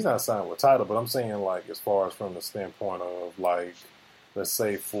 he's not signed with Tidal. But I'm saying, like, as far as from the standpoint of, like, let's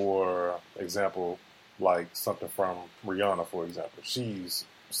say for example, like something from Rihanna, for example, she's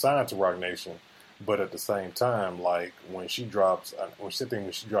signed to Roc Nation, but at the same time, like when she dropped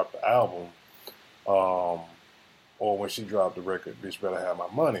the album, or when she dropped the record, Bitch Better Have My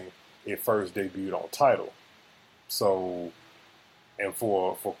Money, it first debuted on Tidal. So, and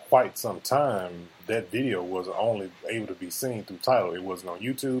for quite some time, that video was only able to be seen through Tidal. It wasn't on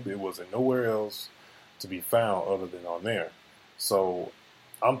YouTube. It wasn't nowhere else to be found other than on there. So,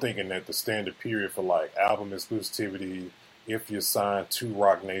 I'm thinking that the standard period for like album exclusivity, if you're signed to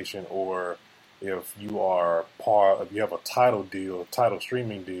Roc Nation, or if you have a Tidal deal, Tidal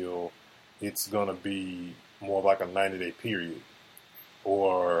streaming deal, it's gonna be more like a 90-day period.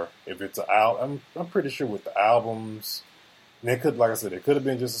 Or if it's I'm pretty sure with the albums, and it could, like I said, it could have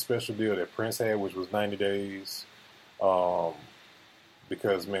been just a special deal that Prince had, which was 90 days.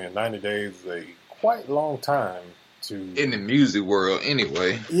 Because, man, 90 days is a quite long time in the music world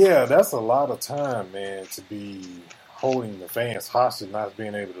anyway. Yeah, that's a lot of time, man, to be holding the fans hostage, not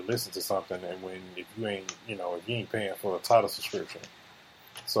being able to listen to something, and if you ain't paying for a Tidal subscription.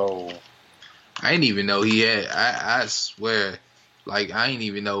 So I didn't even know he had. I swear, like I didn't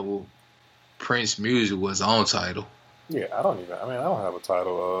even know Prince music was on Tidal. Yeah, I don't have a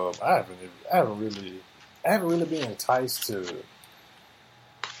Tidal. I haven't really been enticed to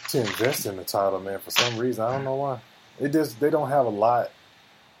invest in the Tidal, man. For some reason, I don't know why. They don't have a lot.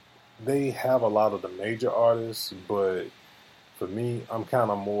 They have a lot of the major artists, but for me, I'm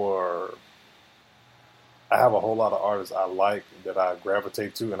kind of more. I have a whole lot of artists I like that I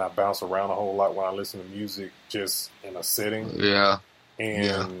gravitate to, and I bounce around a whole lot when I listen to music, just in a setting. Yeah.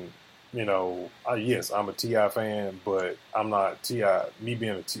 And yes, I'm a T.I. fan, but I'm not T.I. Me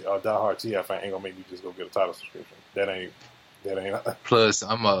being a diehard T.I. fan ain't gonna make me just go get a Tidal subscription. That ain't. Plus,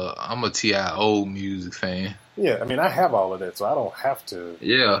 I'm a T.I. old music fan. Yeah, I mean, I have all of that, so I don't have to.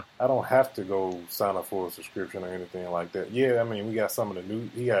 Yeah. I don't have to go sign up for a subscription or anything like that. Yeah, I mean, we got some of the new.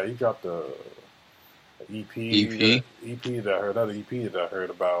 He dropped the EP. Another EP that I heard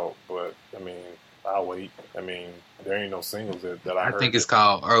about, but I mean, I'll wait. I mean, there ain't no singles that I heard. I think it's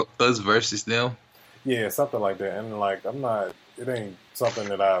called Us Versus Them. Yeah, something like that. And like, it ain't something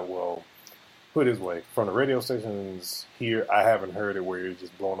that I will put it this way. From the radio stations here, I haven't heard it where it's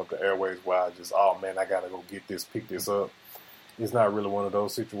just blowing up the airways where I just, oh man, I gotta go get this, pick this up. It's not really one of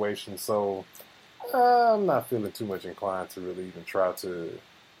those situations. So I'm not feeling too much inclined to really even try to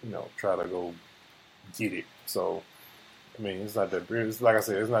go get it. So, I mean, it's not that. It's like I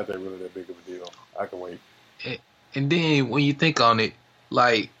said, it's not that really that big of a deal. I can wait. And then when you think on it,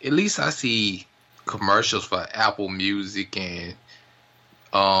 like at least I see commercials for Apple Music and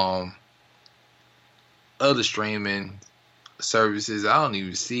other streaming services. I don't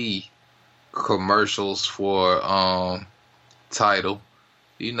even see commercials for Tidal.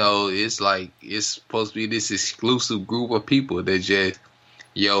 It's like it's supposed to be this exclusive group of people that just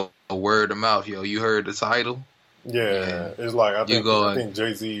word of mouth. You heard the Tidal? Yeah, it's like I think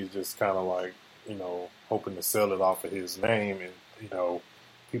Jay-Z is just kind of like hoping to sell it off of his name, and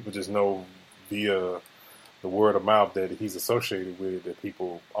people just know via the word of mouth that he's associated with it, that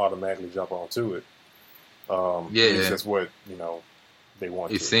people automatically jump onto it. It's just what they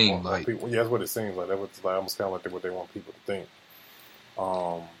want. It seems like people. Yeah, that's what it seems like. That's almost kind of like what they want people to think.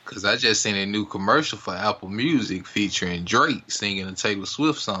 Because I just seen a new commercial for Apple Music featuring Drake singing a Taylor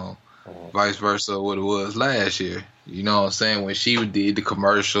Swift song, vice versa what it was last year. You know what I'm saying? When she did the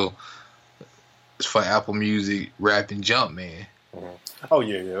commercial for Apple Music rapping Jumpman. Oh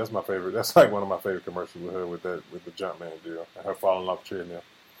yeah, that's my favorite. That's like one of my favorite commercials with her with the Jumpman deal and her falling off the treadmill.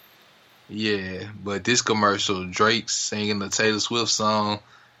 Yeah, but this commercial, Drake's singing the Taylor Swift song,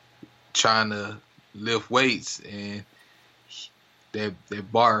 trying to lift weights, and that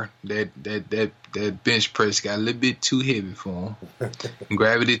bench press got a little bit too heavy for him.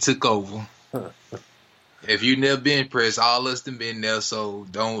 Gravity took over. If you never been pressed, all us done been there, so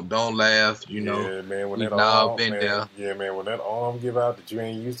don't laugh. Yeah, man. When that arm, there. Yeah, man. When that arm give out that you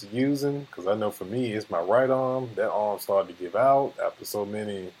ain't used to using, because I know for me it's my right arm. That arm started to give out after so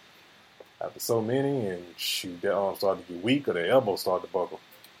many, and shoot, that arm started to get weak, or the elbow started to buckle.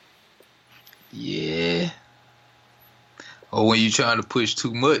 Yeah. Or when you trying to push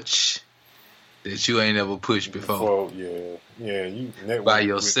too much that you ain't ever pushed before. You by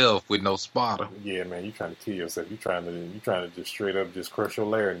yourself with no spotter. Yeah, man, you trying to kill yourself. You trying to just straight up just crush your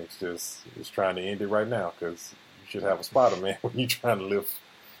larynx. Just trying to end it right now because you should have a spotter, man. When you trying to lift,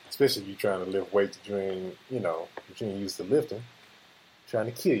 especially if you trying to lift weights that you ain't used to lifting. Trying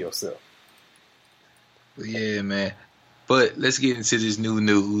to kill yourself. Yeah, man. But let's get into this new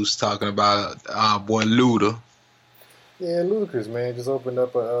news talking about our boy Luda. Yeah, Ludacris, man, just opened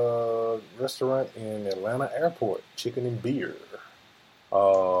up a restaurant in Atlanta Airport, chicken and beer.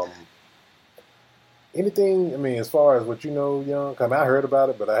 Anything, I mean, as far as what you know, Young, I mean, I heard about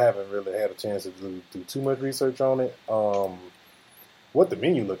it, but I haven't really had a chance to do too much research on it. What the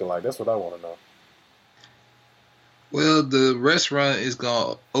menu looking like, that's what I want to know. Well, the restaurant is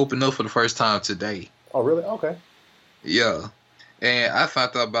going to open up for the first time today. Oh, really? Okay. Yeah. And I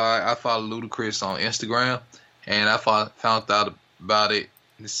found out about it. I follow Ludacris on Instagram. And I found out about it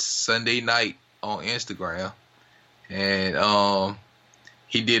Sunday night on Instagram. And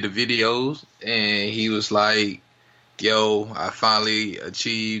he did the videos. And he was like, yo, I finally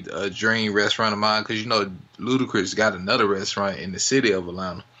achieved a dream restaurant of mine. Because, Ludacris got another restaurant in the city of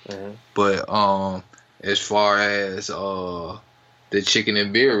Atlanta. Mm-hmm. But as far as the chicken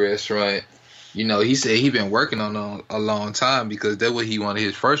and beer restaurant, he said he been working on a long time because that's what he wanted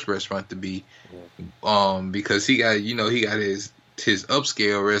his first restaurant to be. Because he got his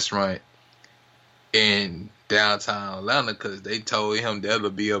upscale restaurant in downtown Atlanta because they told him that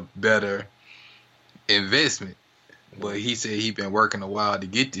would be a better investment. But he said he been working a while to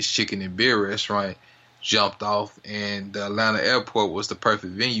get this chicken and beer restaurant jumped off, and the Atlanta airport was the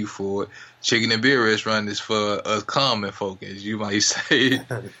perfect venue for it. Chicken and beer restaurant is for us common folk, as you might say.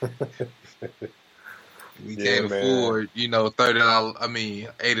 We can't afford, $30. I mean,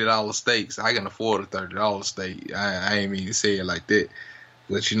 $80 steaks. I can afford a $30 steak. I ain't mean to say it like that,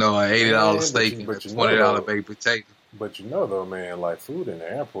 but an $80 steak and a $20 baked potato. But though, man, like food in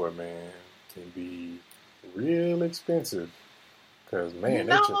the airport, man, can be real expensive. Cause man,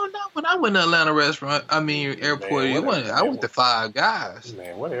 no. When I went to Atlanta restaurant, airport, I went to Five Guys.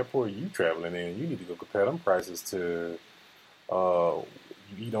 Man, what airport are you traveling in? You need to go compare them prices to you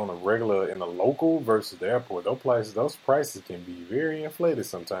eat on a regular in the local versus the airport. Those prices can be very inflated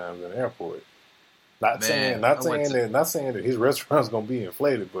sometimes in the airport. Not saying that his restaurant's gonna be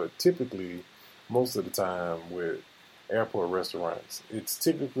inflated, but typically, most of the time with airport restaurants, it's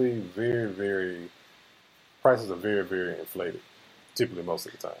typically very, very prices are very, very inflated. Typically, most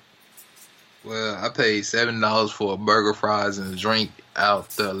of the time. Well, I paid $7 for a burger, fries, and a drink out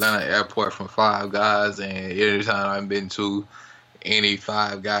the Atlanta airport from Five Guys, and every time I've been to any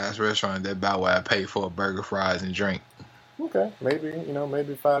Five Guys restaurant, that's about what I pay for a burger, fries, and drink. Okay,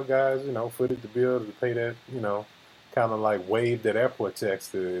 maybe Five Guys, footed the bill to pay that, kind of like waive that airport tax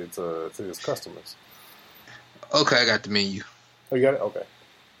to his customers. Okay, I got the menu. Oh, you got it? Okay.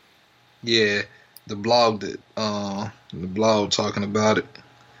 Yeah. The blog talking about it.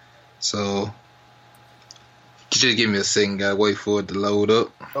 So just give me a second, gotta wait for it to load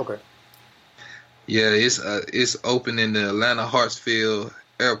up. Okay. Yeah, it's open in the Atlanta Hartsfield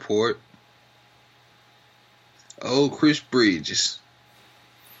Airport. Old Chris Bridges.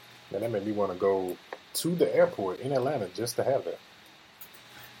 Man, that made me want to go to the airport in Atlanta just to have that.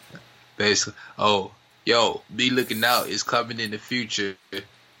 Basically, be looking out. It's coming in the future.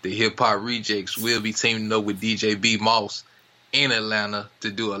 The Hip Hop Rejectz will be teaming up with DJ B Moss in Atlanta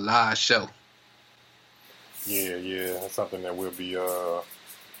to do a live show. Yeah, that's something that we'll be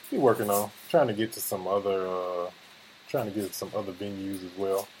working on. Trying to get some other venues as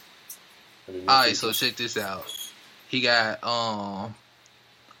well. Alright, so check this out. He got oh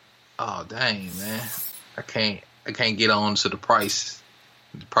dang, man. I can't get on to the prices.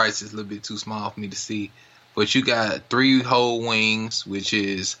 The price is a little bit too small for me to see. But you got 3 whole wings, which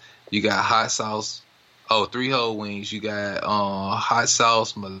is you got hot sauce. 3 whole wings. You got hot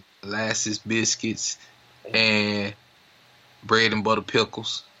sauce, molasses biscuits, and bread and butter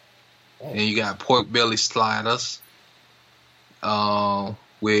pickles. And you got pork belly sliders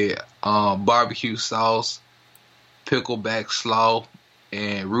with barbecue sauce, pickleback slaw,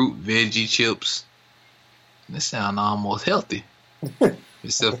 and root veggie chips. This sounds almost healthy.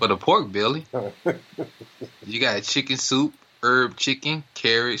 Except for the pork belly. You got chicken soup, herb chicken,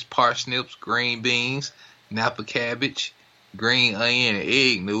 carrots, parsnips, green beans, Napa cabbage, green onion and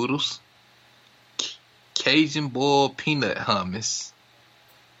egg noodles, Cajun boiled peanut hummus,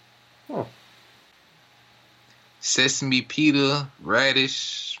 sesame pita,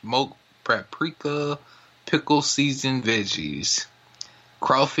 radish, smoked paprika, pickle seasoned veggies,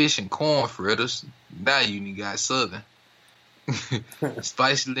 crawfish and corn fritters. Now you got southern.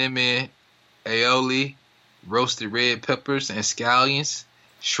 spicy lemon aioli, roasted red peppers and scallions,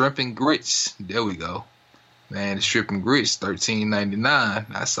 shrimp and grits. There we go. Man, the shrimp and grits, $13.99.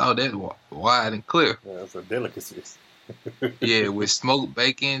 I saw that wide and clear. Yeah, that's a delicacy. Yeah, with smoked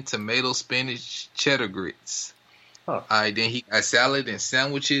bacon, tomato, spinach, cheddar grits. Huh. All right, then he got salad and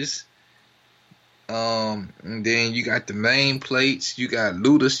sandwiches. And then you got the main plates. You got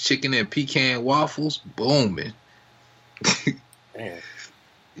Luda's chicken and pecan waffles. Booming. Man.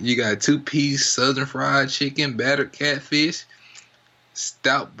 You got 2-piece southern fried chicken, battered catfish,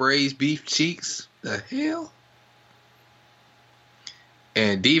 stout braised beef cheeks. The hell?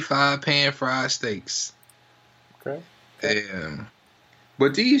 And D5 pan fried steaks. Okay.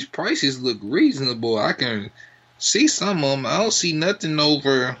 But these prices look reasonable. I can see some of them. I don't see nothing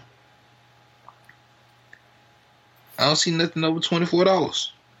over $24.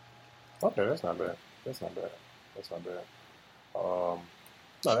 Okay, that's not bad.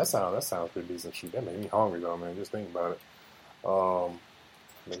 No, that sounds pretty decent. Shoot, that made me hungry though, man. Just think about it.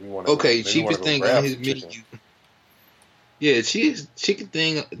 Make me want to. Okay, cheapest thing on his menu. Yeah, cheapest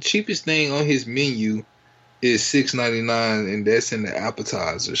thing on his menu is $6.99, and that's in the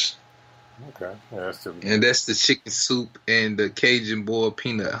appetizers. Okay, yeah, that's typical. And that's the chicken soup and the Cajun boiled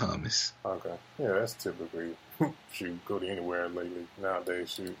peanut hummus. Okay, yeah, that's typically. Shoot, go to anywhere lately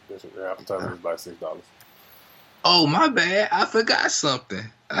nowadays. Shoot, their appetizer is like $6. Oh, my bad. I forgot something.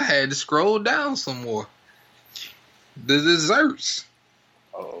 I had to scroll down some more. The desserts.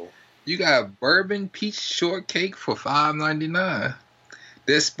 Uh-oh. You got bourbon peach shortcake for $5.99.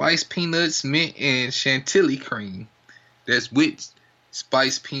 That's spiced peanuts, mint, and chantilly cream. That's with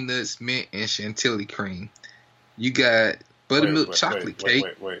spiced peanuts, mint, and chantilly cream. You got buttermilk chocolate cake.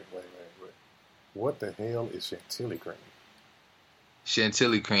 Wait. What the hell is chantilly cream?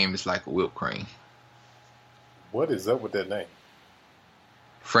 Chantilly cream is like a whipped cream. What is up with that name?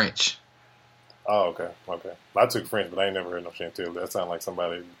 French. Oh, okay. I took French, but I ain't never heard no chantilly. That sounds like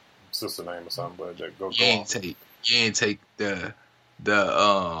somebody's sister name or something. But go You ain't take the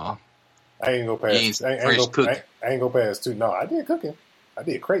I ain't go past. I ain't go past two. No, I did cooking. I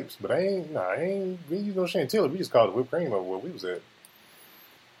did crepes, but we ain't use no chantilly. We just called it whipped cream over where we was at.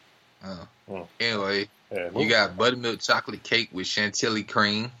 Anyway, yeah, you got buttermilk chocolate cake with chantilly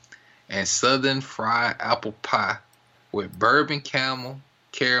cream and southern fried apple pie with bourbon caramel,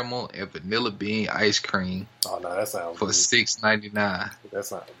 and vanilla bean ice cream. Oh no, that sounds for $6.99. That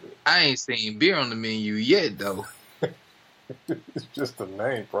sounds good. I ain't seen beer on the menu yet though. It's just the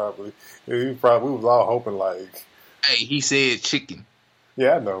name, probably. We was all hoping like. Hey, he said chicken.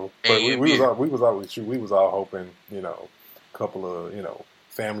 Yeah, I know, but we was all hoping, a couple of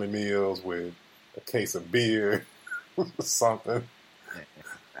family meals with a case of beer, something.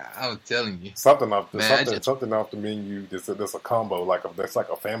 I'm telling you, something off the menu. That's a combo, that's like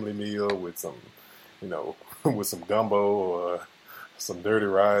a family meal with some, with some gumbo or some dirty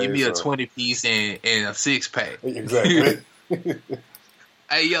rice. Give me a 20-piece and a 6-pack. Exactly.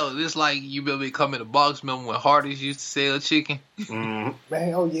 Hey, yo, this like you better come in a box. Remember when Hardee's used to sell chicken? Man,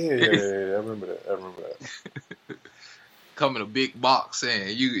 oh yeah. I remember that. Come in a big box and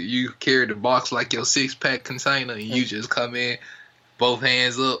you carry the box like your 6-pack container and you just come in, both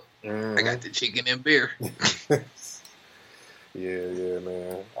hands up. Mm-hmm. I got the chicken and beer. Yeah,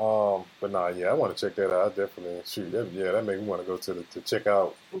 man. But nah, yeah, I want to check that out. I definitely that made me want to go to check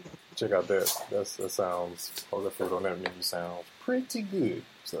out that. That sounds. All the food on that menu sounds pretty good.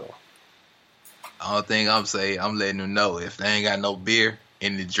 So, only thing I'm letting them know if they ain't got no beer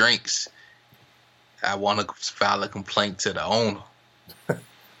in the drinks, I want to file a complaint to the owner. Like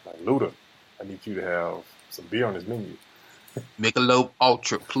Luda, I need you to have some beer on this menu. Michelob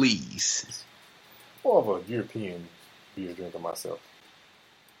Ultra, please. More of a European beer drinker myself.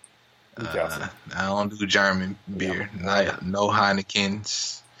 I don't do German beer. Yeah. No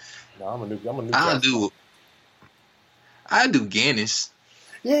Heinekens. No, I'm a new. I do Guinness.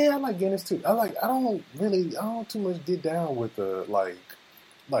 Yeah, I like Guinness too. I don't too much get down with the like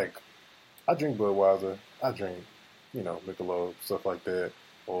I drink Budweiser. I drink, Michelob, stuff like that,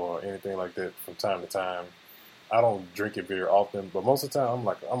 or anything like that from time to time. I don't drink it very often, but most of the time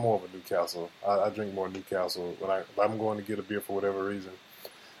I'm more of a Newcastle. I drink more Newcastle if I'm going to get a beer for whatever reason.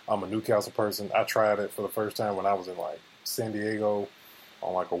 I'm a Newcastle person. I tried it for the first time when I was in San Diego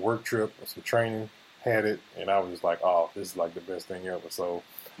on a work trip or some training. Had it, and I was just like, oh, this is the best thing ever. So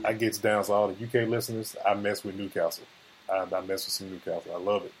I gets down to all the UK listeners. I mess with Newcastle. I mess with some Newcastle. I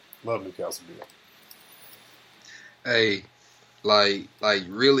love it. Love Newcastle beer. Hey,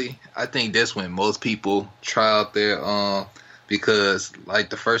 really, I think that's when most people try out their because like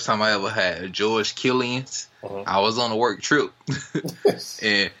the first time I ever had George Killian's, I was on a work trip,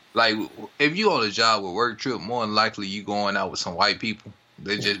 and like if you on a job with work trip, more than likely you going out with some white people.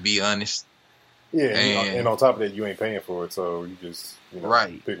 They just be honest. Yeah, and on top of that, you ain't paying for it, so you just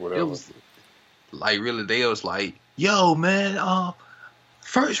pick whatever. It was, like really, they was like, "Yo, man,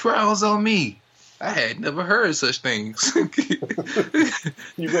 first round's on me." I had never heard such things.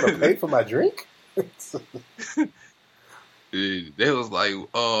 You gonna pay for my drink? They was like,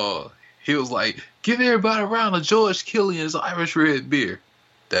 he was like, "Give everybody a round of George Killian's Irish Red beer."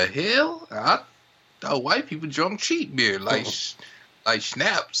 The hell? I thought white people drunk cheap beer, like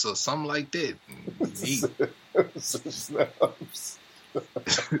schnapps or something like that. Snaps.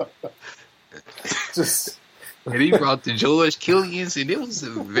 Just. And he brought the George Killian's, and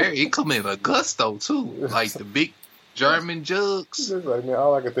it come in a gusto too, like the big German jugs. Just like, man,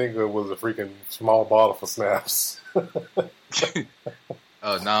 all I could think of was a freaking small bottle for snaps. Oh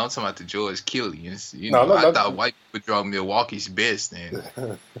no, I'm talking about the George Killian's. I thought white people drank Milwaukee's Best, and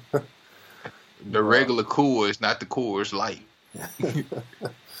the regular Coors, not the Coors Light.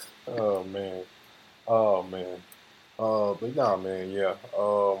 Oh man. But nah, man, yeah.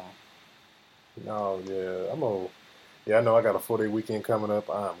 No, yeah, I know I got a 4-day weekend coming up.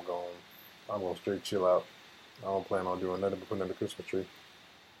 I'm gonna straight chill out. I don't plan on doing nothing but putting in the Christmas tree.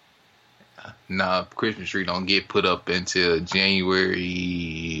 Nah, Christmas tree don't get put up until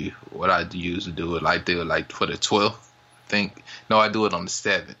January. What I usually do it like for the 12th. I think no, I do it on the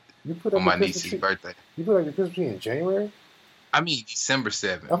 7th. You put up on my niece's birthday. You put up your Christmas tree in January? I mean December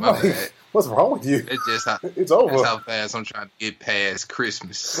 7th. My bad. What's wrong with you? It's just it's over. That's how fast I'm trying to get past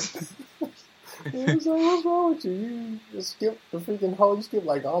Christmas. What's wrong with you? You just skip the freaking whole. You skip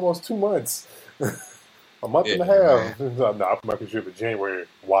like almost 2 months, a month and a half. No, I put my trip in January.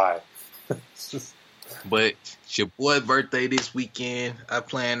 Why? But it's your boy's birthday this weekend. I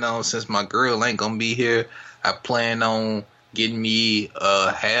plan on, since my girl ain't gonna be here, I plan on getting me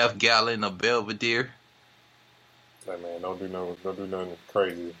a half gallon of Belvedere. Like, man, don't do nothing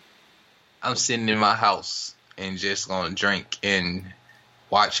crazy. I'm sitting in my house and just gonna drink and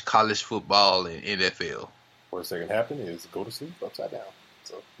watch college football and NFL. Worst thing that can happen is go to sleep upside down.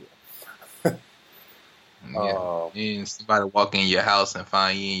 So, yeah. And somebody walk in your house and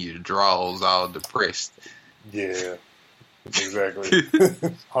find you in your drawers all depressed. Yeah, exactly.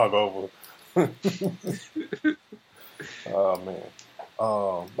 Hungover. Oh, man.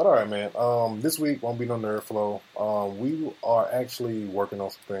 But all right, man. This week won't be no Nerd Flow. We are actually working on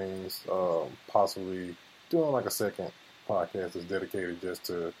some things, possibly doing like a second podcast is dedicated just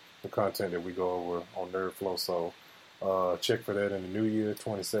to the content that we go over on Nerd Flow. So check for that in the new year,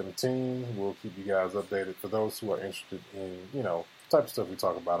 2017. We'll keep you guys updated for those who are interested in, type of stuff we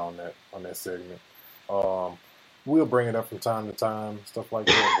talk about on that segment. We'll bring it up from time to time, stuff like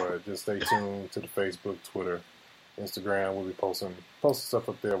that, but just stay tuned to the Facebook, Twitter, Instagram. We'll be posting stuff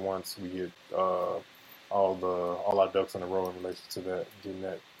up there once we get all our ducks in a row in relation to that,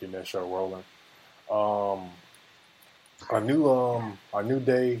 getting that show rolling. Our new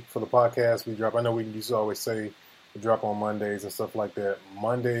day for the podcast we drop. I know we used to always say we drop on Mondays and stuff like that.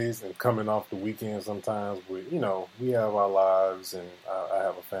 Mondays and coming off the weekend sometimes we have our lives and I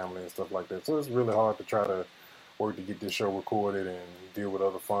have a family and stuff like that. So it's really hard to try to work to get this show recorded and deal with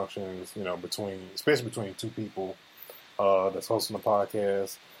other functions, especially between two people that's hosting the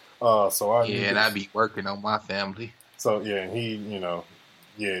podcast. And I be working on my family. So yeah, and he,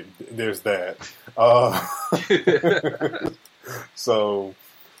 there's that.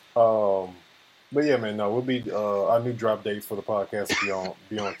 But yeah, man, no, we'll be our new drop date for the podcast will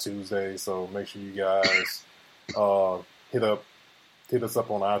be on Tuesday. So make sure you guys hit us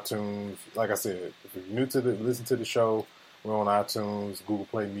up on iTunes. Like I said, if you're new to listen to the show, we're on iTunes, Google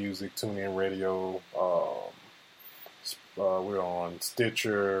Play Music, TuneIn Radio. We're on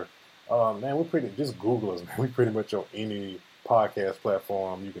Stitcher. Man, just Google us. Man. We're pretty much on any podcast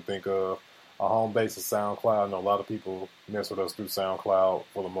platform you can think of. Our home base is SoundCloud. I know a lot of people mess with us through SoundCloud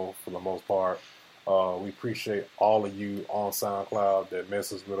for the most part. We appreciate all of you on SoundCloud that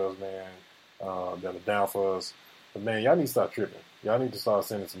messes with us, man, that are down for us. But man, y'all need to start tripping. Y'all need to start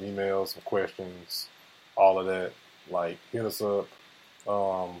sending some emails, some questions, all of that. Like, hit us up.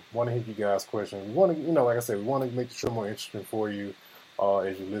 Want to hit you guys questions. We want to, like I said, we want to make the show more interesting for you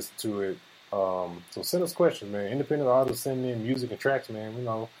as you listen to it. So send us questions, man. Independent artists send in music and tracks, man.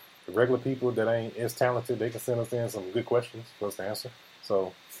 The regular people that ain't as talented, they can send us in some good questions for us to answer.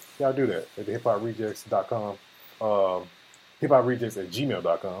 So y'all do that at the hiphopRejectz.com.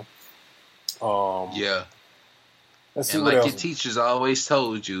 hiphopRejectz@gmail.com. Yeah. Let's see and what like else. your teachers always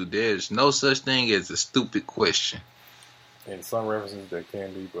told you, there's no such thing as a stupid question. In some references, there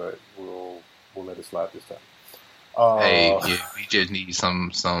can be, but we'll let it slide this time. Hey, yeah, we just need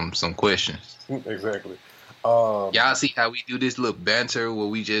some questions. Exactly. Y'all see how we do this little banter where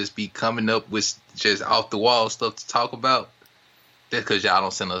we just be coming up with just off the wall stuff to talk about? That's because y'all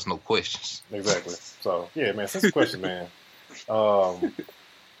don't send us no questions. Exactly. So yeah, man, send some questions, man.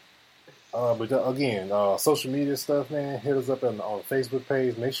 But again, social media stuff, man. Hit us up on the Facebook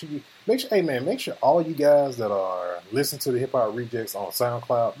page. Make sure all you guys that are listening to the Hip Hop Rejectz on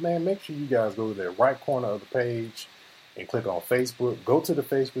SoundCloud, man, make sure you guys go to the right corner of the page and click on Facebook. Go to the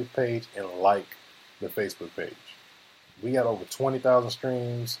Facebook page and like the Facebook page. We got over 20,000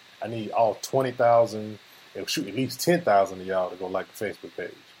 streams. I need all 20,000, at least 10,000 of y'all to go like the Facebook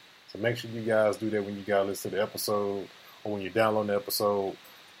page. So make sure you guys do that when you guys listen to the episode or when you download the episode.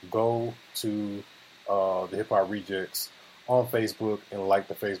 Go to the Hip Hop Rejectz on Facebook and like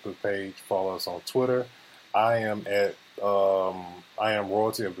the Facebook page. Follow us on Twitter. I am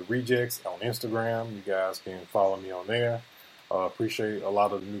Royalty of the Rejectz on Instagram. You guys can follow me on there. Appreciate a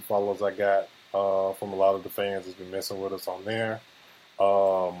lot of the new followers I got from a lot of the fans that's been messing with us on there.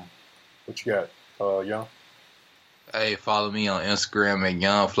 What you got, Young? Hey, follow me on Instagram at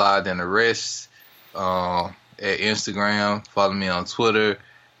Young Fly Than the Rest. At Instagram, follow me on Twitter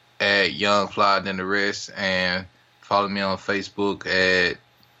at Young Fly Than the Rest, and follow me on Facebook at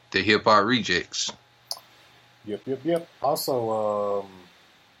the Hip Hop Rejectz. Yep. Also,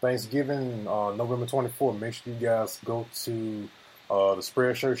 Thanksgiving, November 24th, make sure you guys go to the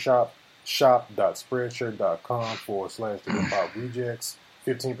Spreadshirt shop, shop.spreadshirt.com/the Hip Hop Rejectz.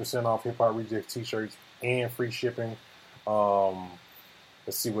 15% off Hip Hop Rejectz t-shirts and free shipping.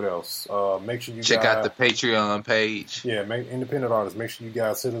 Let's see what else. Make sure you check out the Patreon page. Yeah, independent artists. Make sure you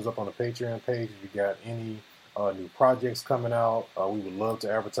guys hit us up on the Patreon page if you got any new projects coming out. We would love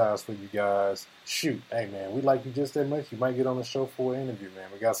to advertise for you guys. Shoot, hey man, we like you just that much. You might get on the show for an interview,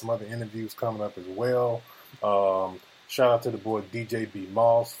 man. We got some other interviews coming up as well. Shout out to the boy DJ B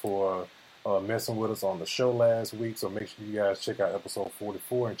Moss for messing with us on the show last week. So make sure you guys check out episode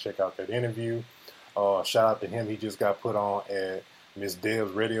 44 and check out that interview. Shout out to him. He just got put on at Miss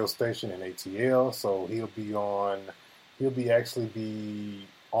Deb's radio station in ATL, so he'll be on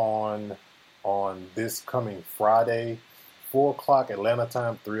this coming Friday, 4 o'clock Atlanta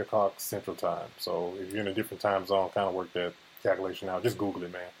time, 3 o'clock Central time. So if you're in a different time zone, kind of work that calculation out. Just Google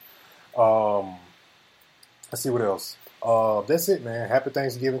it, man. Let's see what else. That's it, man. Happy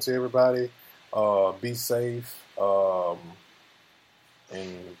Thanksgiving to everybody. Be safe. And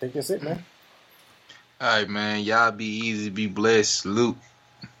I think that's it, man. All right, man. Y'all be easy, be blessed. Salute.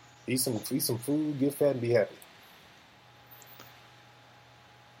 Eat some food, get fat, and be happy.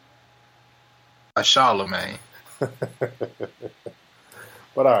 Charlemagne. But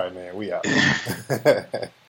all right, man. We out.